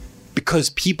 because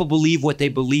people believe what they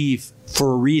believe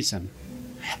for a reason.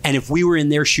 And if we were in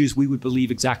their shoes, we would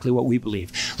believe exactly what we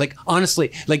believe. Like,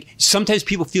 honestly, like sometimes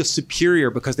people feel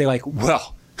superior because they're like,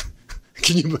 well,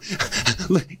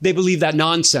 they believe that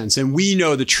nonsense and we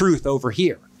know the truth over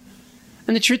here.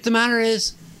 And the truth of the matter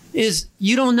is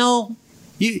you don't know.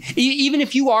 Even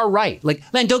if you are right, like,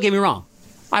 Len, don't get me wrong.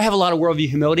 I have a lot of worldview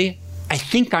humility. I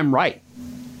think I'm right.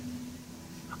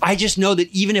 I just know that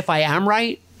even if I am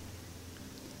right,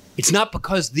 it's not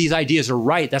because these ideas are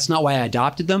right. That's not why I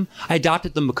adopted them. I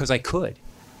adopted them because I could.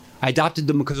 I adopted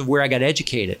them because of where I got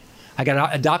educated. I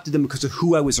adopted them because of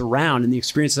who I was around and the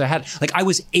experiences I had. Like, I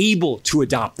was able to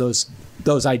adopt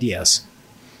those ideas.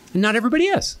 And not everybody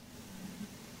is.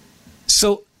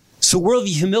 So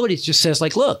worldview humility just says,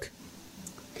 like, look,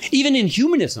 even in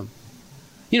humanism,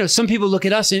 some people look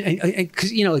at us and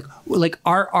 'cause, like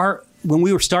our when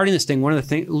we were starting this thing, one of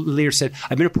the leaders said,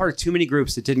 I've been a part of too many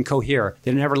groups that didn't cohere.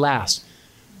 They never last.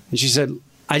 And she said,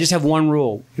 I just have one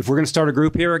rule. If we're going to start a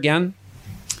group here again,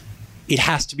 it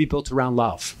has to be built around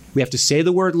love. We have to say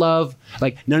the word love,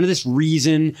 like none of this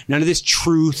reason, none of this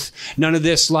truth, none of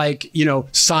this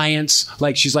science.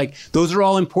 Like, she's like, those are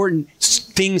all important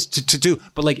things to do.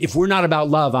 But like, if we're not about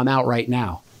love, I'm out right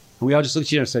now. And we all just looked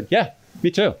at each other and said, yeah,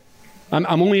 me too. I'm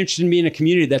only interested in being in a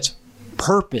community that's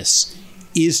purpose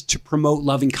is to promote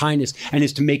loving kindness and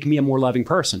is to make me a more loving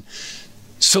person.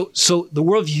 So the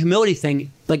worldview humility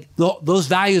thing, like those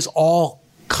values all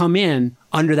come in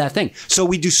under that thing. So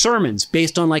we do sermons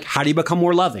based on like, how do you become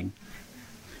more loving?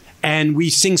 And we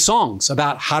sing songs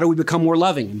about how do we become more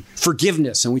loving and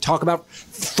forgiveness. And we talk about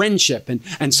friendship.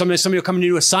 And somebody will come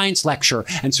into a science lecture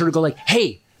and sort of go like,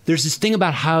 hey, there's this thing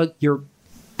about how your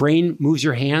brain moves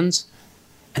your hands.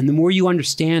 And the more you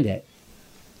understand it,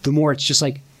 the more it's just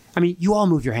like, you all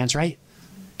move your hands, right?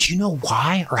 Do you know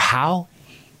why or how?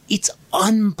 It's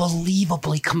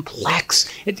unbelievably complex.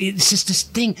 It's just this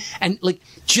thing. And like,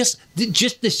 just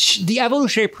the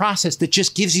evolutionary process that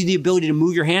just gives you the ability to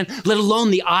move your hand, let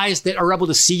alone the eyes that are able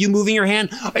to see you moving your hand,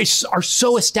 are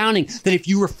so astounding that if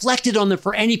you reflected on them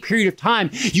for any period of time,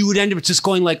 you would end up just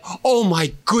going like, oh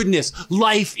my goodness,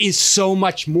 life is so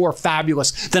much more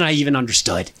fabulous than I even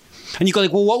understood. And you go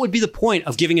like, well, what would be the point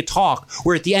of giving a talk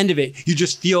where at the end of it, you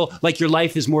just feel like your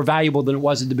life is more valuable than it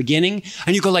was at the beginning?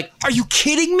 And you go like, are you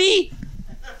kidding me?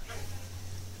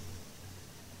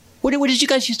 What did you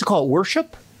guys used to call it?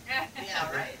 Worship?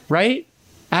 Yeah, right. Right?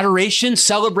 Adoration,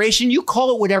 celebration, you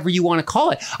call it whatever you want to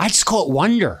call it. I just call it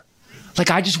wonder. Like,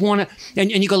 I just want to,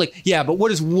 and you go like, yeah, but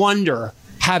what does wonder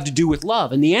have to do with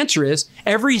love? And the answer is,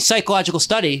 every psychological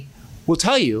study will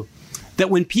tell you that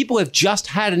when people have just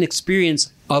had an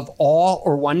experience of awe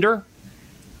or wonder,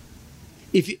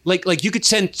 if you, like you could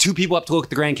send two people up to look at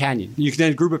the Grand Canyon. You can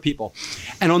send a group of people,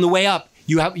 and on the way up,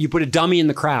 you put a dummy in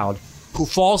the crowd who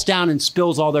falls down and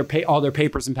spills all their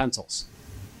papers and pencils,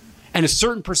 and a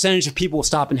certain percentage of people will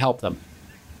stop and help them.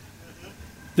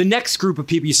 The next group of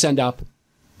people you send up,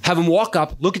 have them walk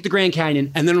up, look at the Grand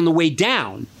Canyon, and then on the way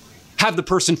down, have the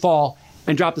person fall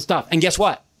and drop the stuff. And guess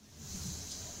what?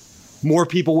 More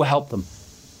people will help them.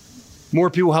 More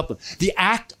people will help them. The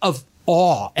act of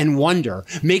awe and wonder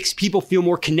makes people feel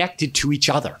more connected to each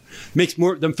other. Makes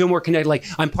them feel more connected, like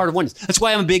I'm part of oneness. That's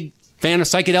why I'm a big fan of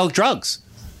psychedelic drugs.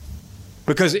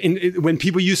 Because when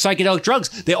people use psychedelic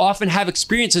drugs, they often have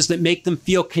experiences that make them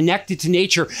feel connected to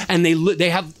nature, and they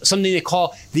have something they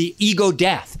call the ego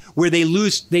death, where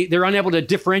they're unable to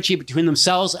differentiate between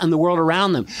themselves and the world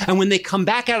around them. And when they come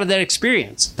back out of that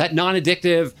experience, that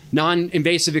non-addictive,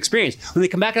 non-invasive experience, when they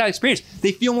come back out of that experience,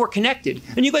 they feel more connected.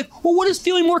 And you're like, well, what does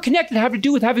feeling more connected have to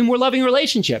do with having more loving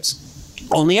relationships?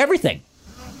 Only everything.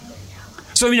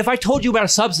 So, if I told you about a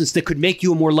substance that could make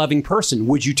you a more loving person,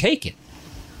 would you take it?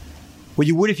 Well,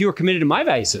 you would if you were committed to my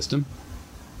value system.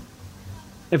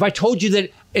 If I told you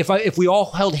that if we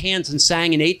all held hands and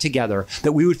sang and ate together,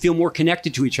 that we would feel more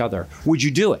connected to each other, would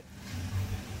you do it?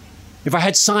 If I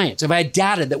had science, if I had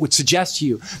data that would suggest to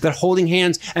you that holding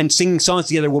hands and singing songs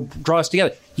together will draw us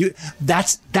together,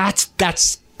 that's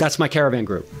my caravan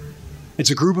group. It's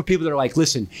a group of people that are like,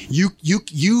 listen, you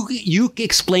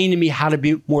explain to me how to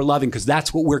be more loving, because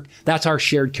that's our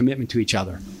shared commitment to each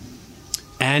other.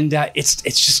 And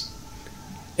it's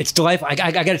delightful.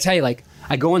 I got to tell you, like,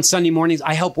 I go on Sunday mornings,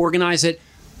 I help organize it,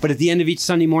 but at the end of each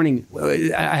Sunday morning,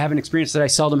 I have an experience that I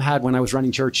seldom had when I was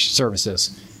running church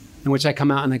services, in which I come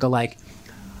out and I go like,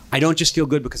 I don't just feel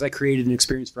good because I created an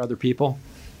experience for other people.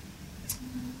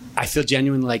 I feel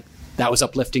genuinely like that was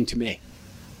uplifting to me,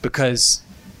 because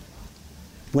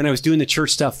when I was doing the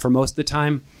church stuff for most of the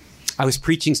time, I was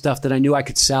preaching stuff that I knew I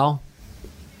could sell,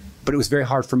 but it was very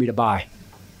hard for me to buy.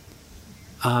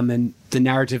 And the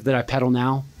narrative that I peddle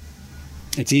now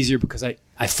It's easier because I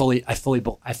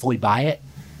fully buy it,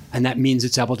 and that means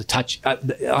it's able to touch.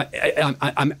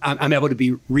 I'm able to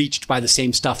be reached by the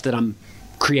same stuff that I'm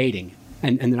creating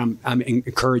and that I'm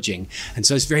encouraging, and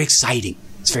so it's very exciting.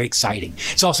 It's very exciting.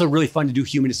 It's also really fun to do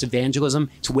humanist evangelism.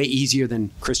 It's way easier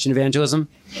than Christian evangelism,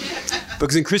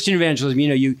 because in Christian evangelism,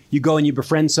 you go and you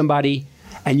befriend somebody,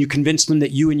 and you convince them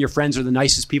that you and your friends are the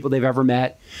nicest people they've ever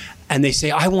met, and they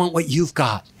say, "I want what you've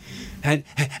got."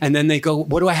 And then they go,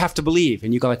 "What do I have to believe?"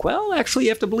 And you go like, "Well, actually, you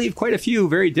have to believe quite a few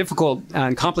very difficult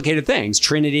and complicated things,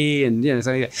 Trinity and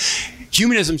something like that."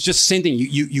 Humanism is just the same thing.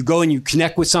 You go and you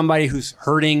connect with somebody who's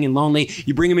hurting and lonely.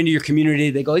 You bring them into your community.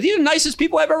 They go, "These are the nicest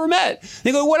people I've ever met."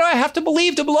 They go, "What do I have to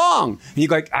believe to belong?" And you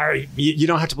go like, "All right, you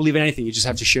don't have to believe in anything. You just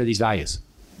have to share these values."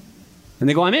 And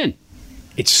they go, "I'm in."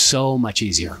 It's so much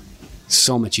easier.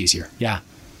 So much easier. Yeah.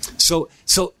 So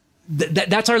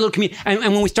that's our little community. And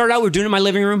when we started out, we were doing it in my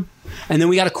living room. And then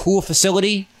we got a cool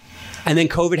facility. And then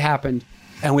COVID happened.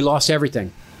 And we lost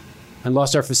everything. And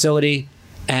lost our facility.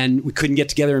 And we couldn't get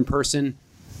together in person.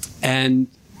 And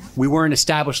we weren't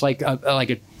established like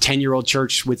a 10-year-old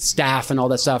church with staff and all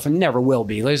that stuff. And never will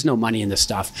be. There's no money in this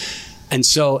stuff. And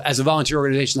so as a volunteer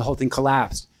organization, the whole thing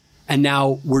collapsed. And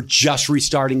now we're just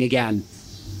restarting again.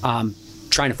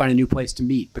 Trying to find a new place to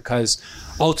meet, because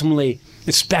ultimately,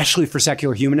 especially for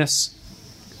secular humanists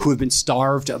who have been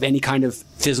starved of any kind of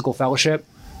physical fellowship,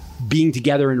 being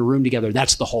together in a room together,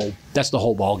 that's the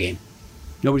whole ball game.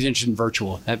 Nobody's interested in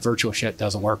virtual. That virtual shit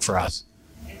doesn't work for us.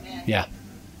 Amen. Yeah,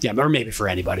 or maybe for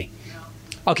anybody.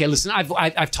 Okay, listen,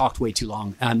 I've talked way too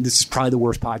long. This is probably the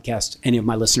worst podcast any of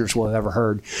my listeners will have ever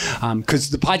heard,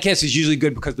 because the podcast is usually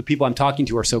good because the people I'm talking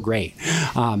to are so great.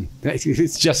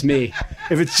 It's just me.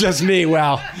 If it's just me,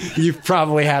 well, you've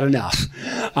probably had enough.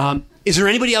 Is there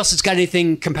anybody else that's got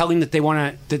anything compelling that they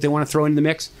want to throw into the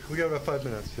mix? We got about 5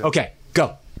 minutes. Yeah. Okay,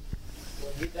 go.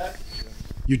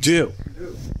 You do.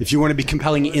 If you want to be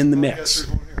compelling in the mix.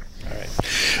 All right.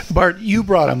 Bart, you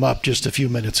brought him up just a few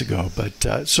minutes ago,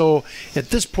 but so at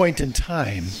this point in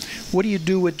time, what do you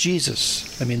do with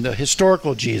Jesus? I mean, the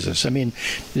historical Jesus. I mean,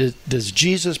 does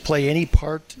Jesus play any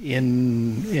part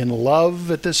in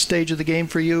love at this stage of the game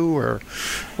for you, or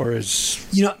is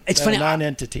it's funny, a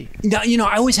non-entity?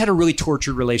 I always had a really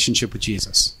tortured relationship with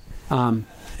Jesus, and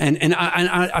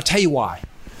I'll tell you why.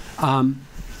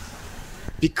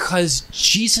 Because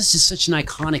Jesus is such an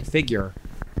iconic figure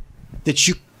that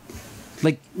you.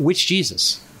 Like, which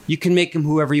Jesus? You can make him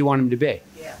whoever you want him to be.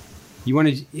 Yeah. You want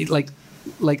to,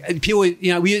 like people,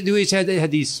 we always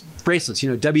had these bracelets,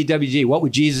 WWG, what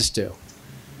would Jesus do?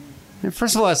 And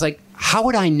first of all, it's like, how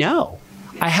would I know?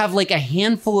 I have like a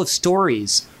handful of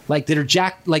stories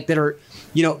that are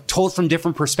told from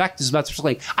different perspectives about,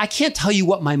 like, I can't tell you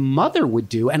what my mother would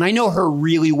do, and I know her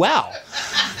really well.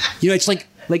 It's like,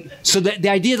 so the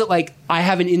idea that I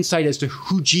have an insight as to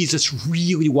who Jesus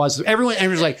really was.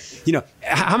 Everyone's like,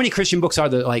 how many Christian books are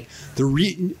there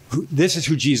this is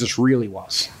who Jesus really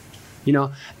was,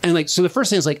 and so the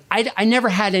first thing is I never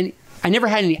had any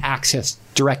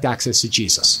direct access to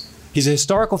Jesus. He's a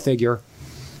historical figure.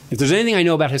 If there's anything I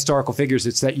know about historical figures,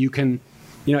 it's that you can,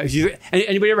 if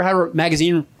anybody ever had a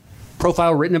magazine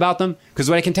profile written about them? Because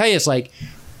what I can tell you is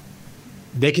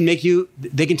they can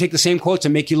take the same quotes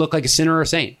and make you look like a sinner or a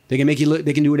saint. They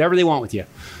can do whatever they want with you.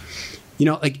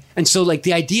 And so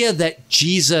the idea that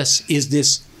Jesus is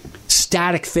this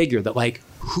static figure that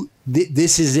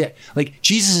this is it.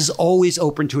 Jesus is always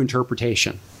open to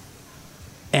interpretation.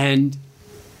 And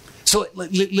so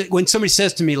when somebody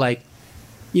says to me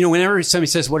whenever somebody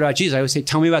says, "What about Jesus?" I always say,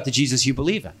 "Tell me about the Jesus you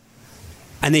believe in."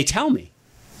 And they tell me.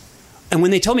 And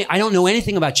when they tell me, I don't know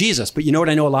anything about Jesus, but you know what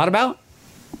I know a lot about?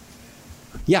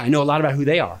 Yeah, I know a lot about who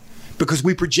they are, because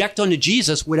we project onto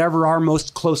Jesus whatever our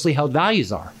most closely held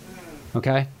values are.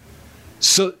 Okay?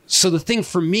 So the thing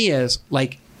for me is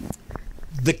the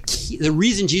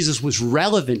reason Jesus was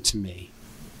relevant to me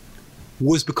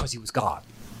was because he was God.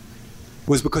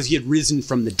 Was because he had risen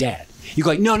from the dead. You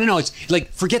go no, it's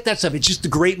forget that stuff. It's just the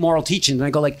great moral teachings. And I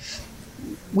go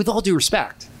with all due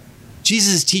respect,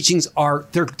 Jesus' teachings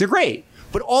they're great,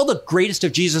 but all the greatest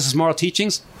of Jesus' moral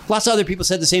teachings, lots of other people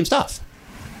said the same stuff.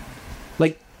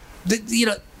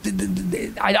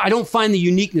 I don't find the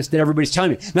uniqueness that everybody's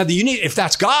telling me. Now, if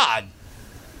that's God,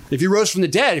 if he rose from the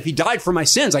dead, if he died for my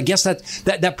sins, I guess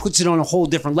that puts it on a whole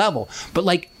different level.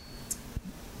 But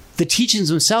the teachings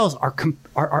themselves are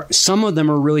some of them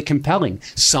are really compelling.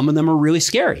 Some of them are really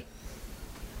scary.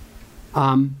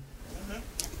 But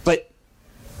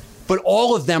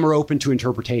all of them are open to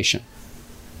interpretation.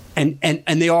 And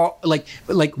they all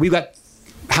we've got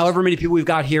however many people we've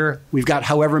got here, we've got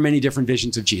however many different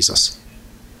visions of Jesus.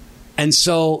 And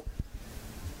so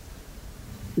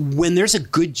when there's a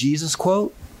good Jesus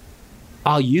quote,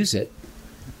 I'll use it.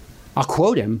 I'll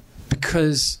quote him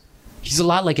because he's a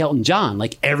lot like Elton John.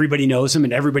 Like, everybody knows him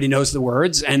and everybody knows the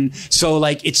words. And so,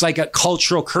 like, it's like a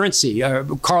cultural currency.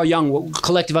 Carl Jung,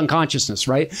 collective unconsciousness,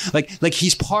 right? Like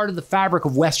he's part of the fabric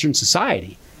of Western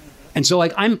society. And so,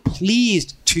 like, I'm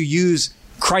pleased to use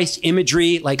Christ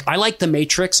imagery. Like, I like the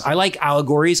Matrix. I like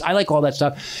allegories. I like all that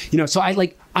stuff. So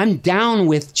I'm down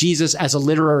with Jesus as a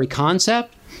literary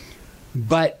concept,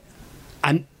 but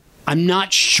I'm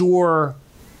not sure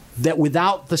that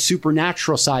without the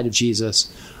supernatural side of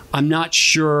Jesus, I'm not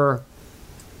sure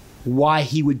why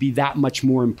he would be that much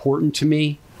more important to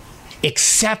me,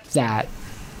 except that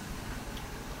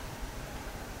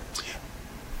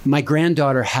my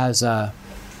granddaughter has a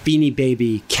Beanie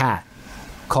Baby cat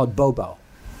called Bobo,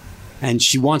 and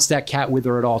she wants that cat with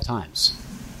her at all times,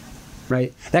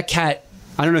 right? That cat,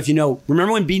 I don't know if you know,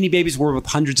 remember when Beanie Babies were worth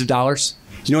hundreds of dollars?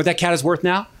 Do you know what that cat is worth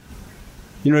now?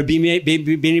 You know what Beanie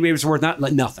Babies are worth now?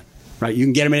 Like nothing, right? You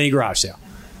can get them at any garage sale.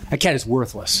 That cat is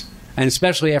worthless. And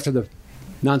especially after the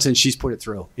nonsense she's put it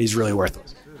through, he's really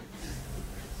worthless.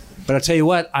 But I'll tell you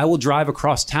what, I will drive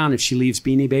across town if she leaves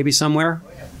Beanie Baby somewhere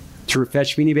to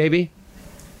fetch Beanie Baby,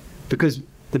 because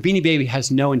the Beanie Baby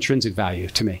has no intrinsic value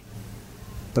to me.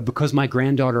 But because my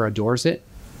granddaughter adores it,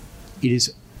 it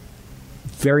is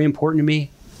very important to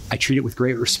me. I treat it with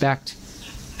great respect.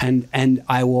 And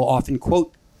I will often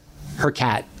quote her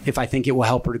cat if I think it will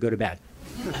help her to go to bed.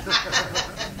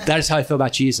 That is how I feel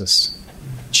about Jesus.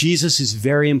 Jesus is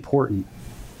very important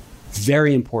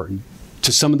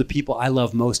to some of the people I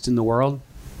love most in the world.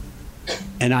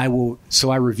 And I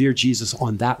revere Jesus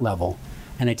on that level.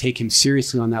 And I take him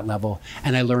seriously on that level.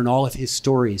 And I learn all of his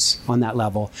stories on that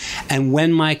level. And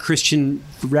when my Christian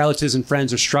relatives and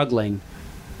friends are struggling,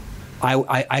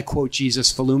 I quote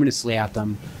Jesus voluminously at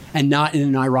them, and not in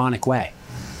an ironic way.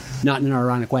 Not in an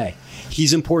ironic way.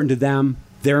 He's important to them.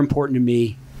 They're important to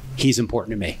me. He's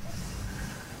important to me.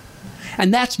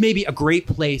 And that's maybe a great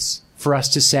place for us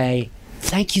to say,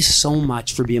 thank you so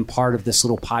much for being part of this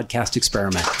little podcast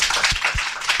experiment.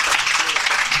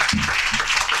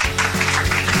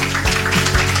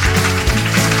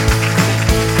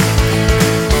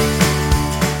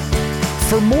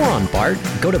 For more on Bart,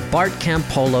 go to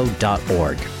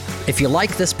bartcampolo.org. If you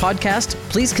like this podcast,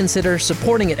 please consider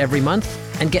supporting it every month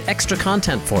and get extra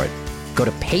content for it. Go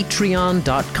to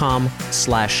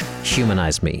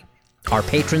patreon.com/humanizeme. Our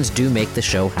patrons do make the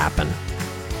show happen.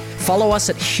 Follow us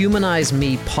at Humanize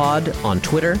Me Pod on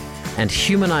Twitter and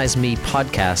Humanize Me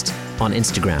Podcast on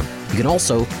Instagram. You can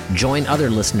also join other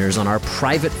listeners on our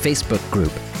private Facebook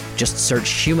group. Just search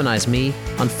Humanize Me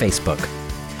on Facebook.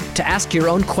 To ask your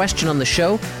own question on the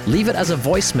show, leave it as a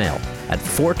voicemail at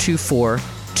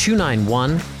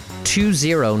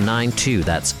 424-291-2092.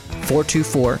 That's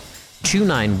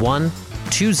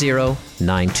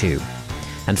 424-291-2092.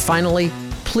 And finally,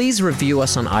 please review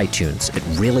us on iTunes. It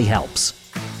really helps.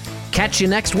 Catch you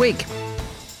next week.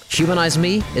 Humanize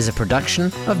Me is a production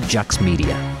of Jux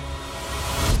Media.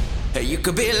 You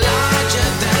could be larger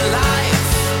than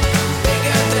life,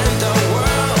 bigger than the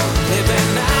world,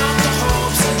 living out the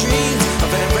hopes and dreams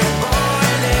of every boy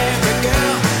and every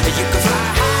girl. You could fly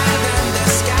higher than the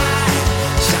sky,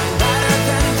 shine brighter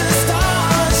than the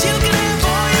stars. You can have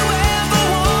all you ever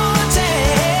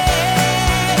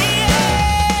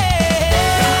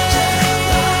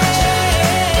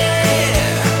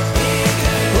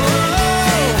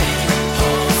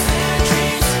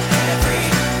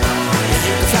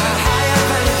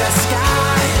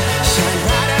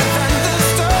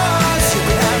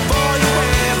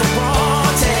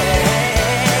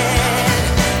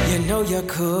you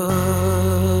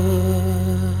could.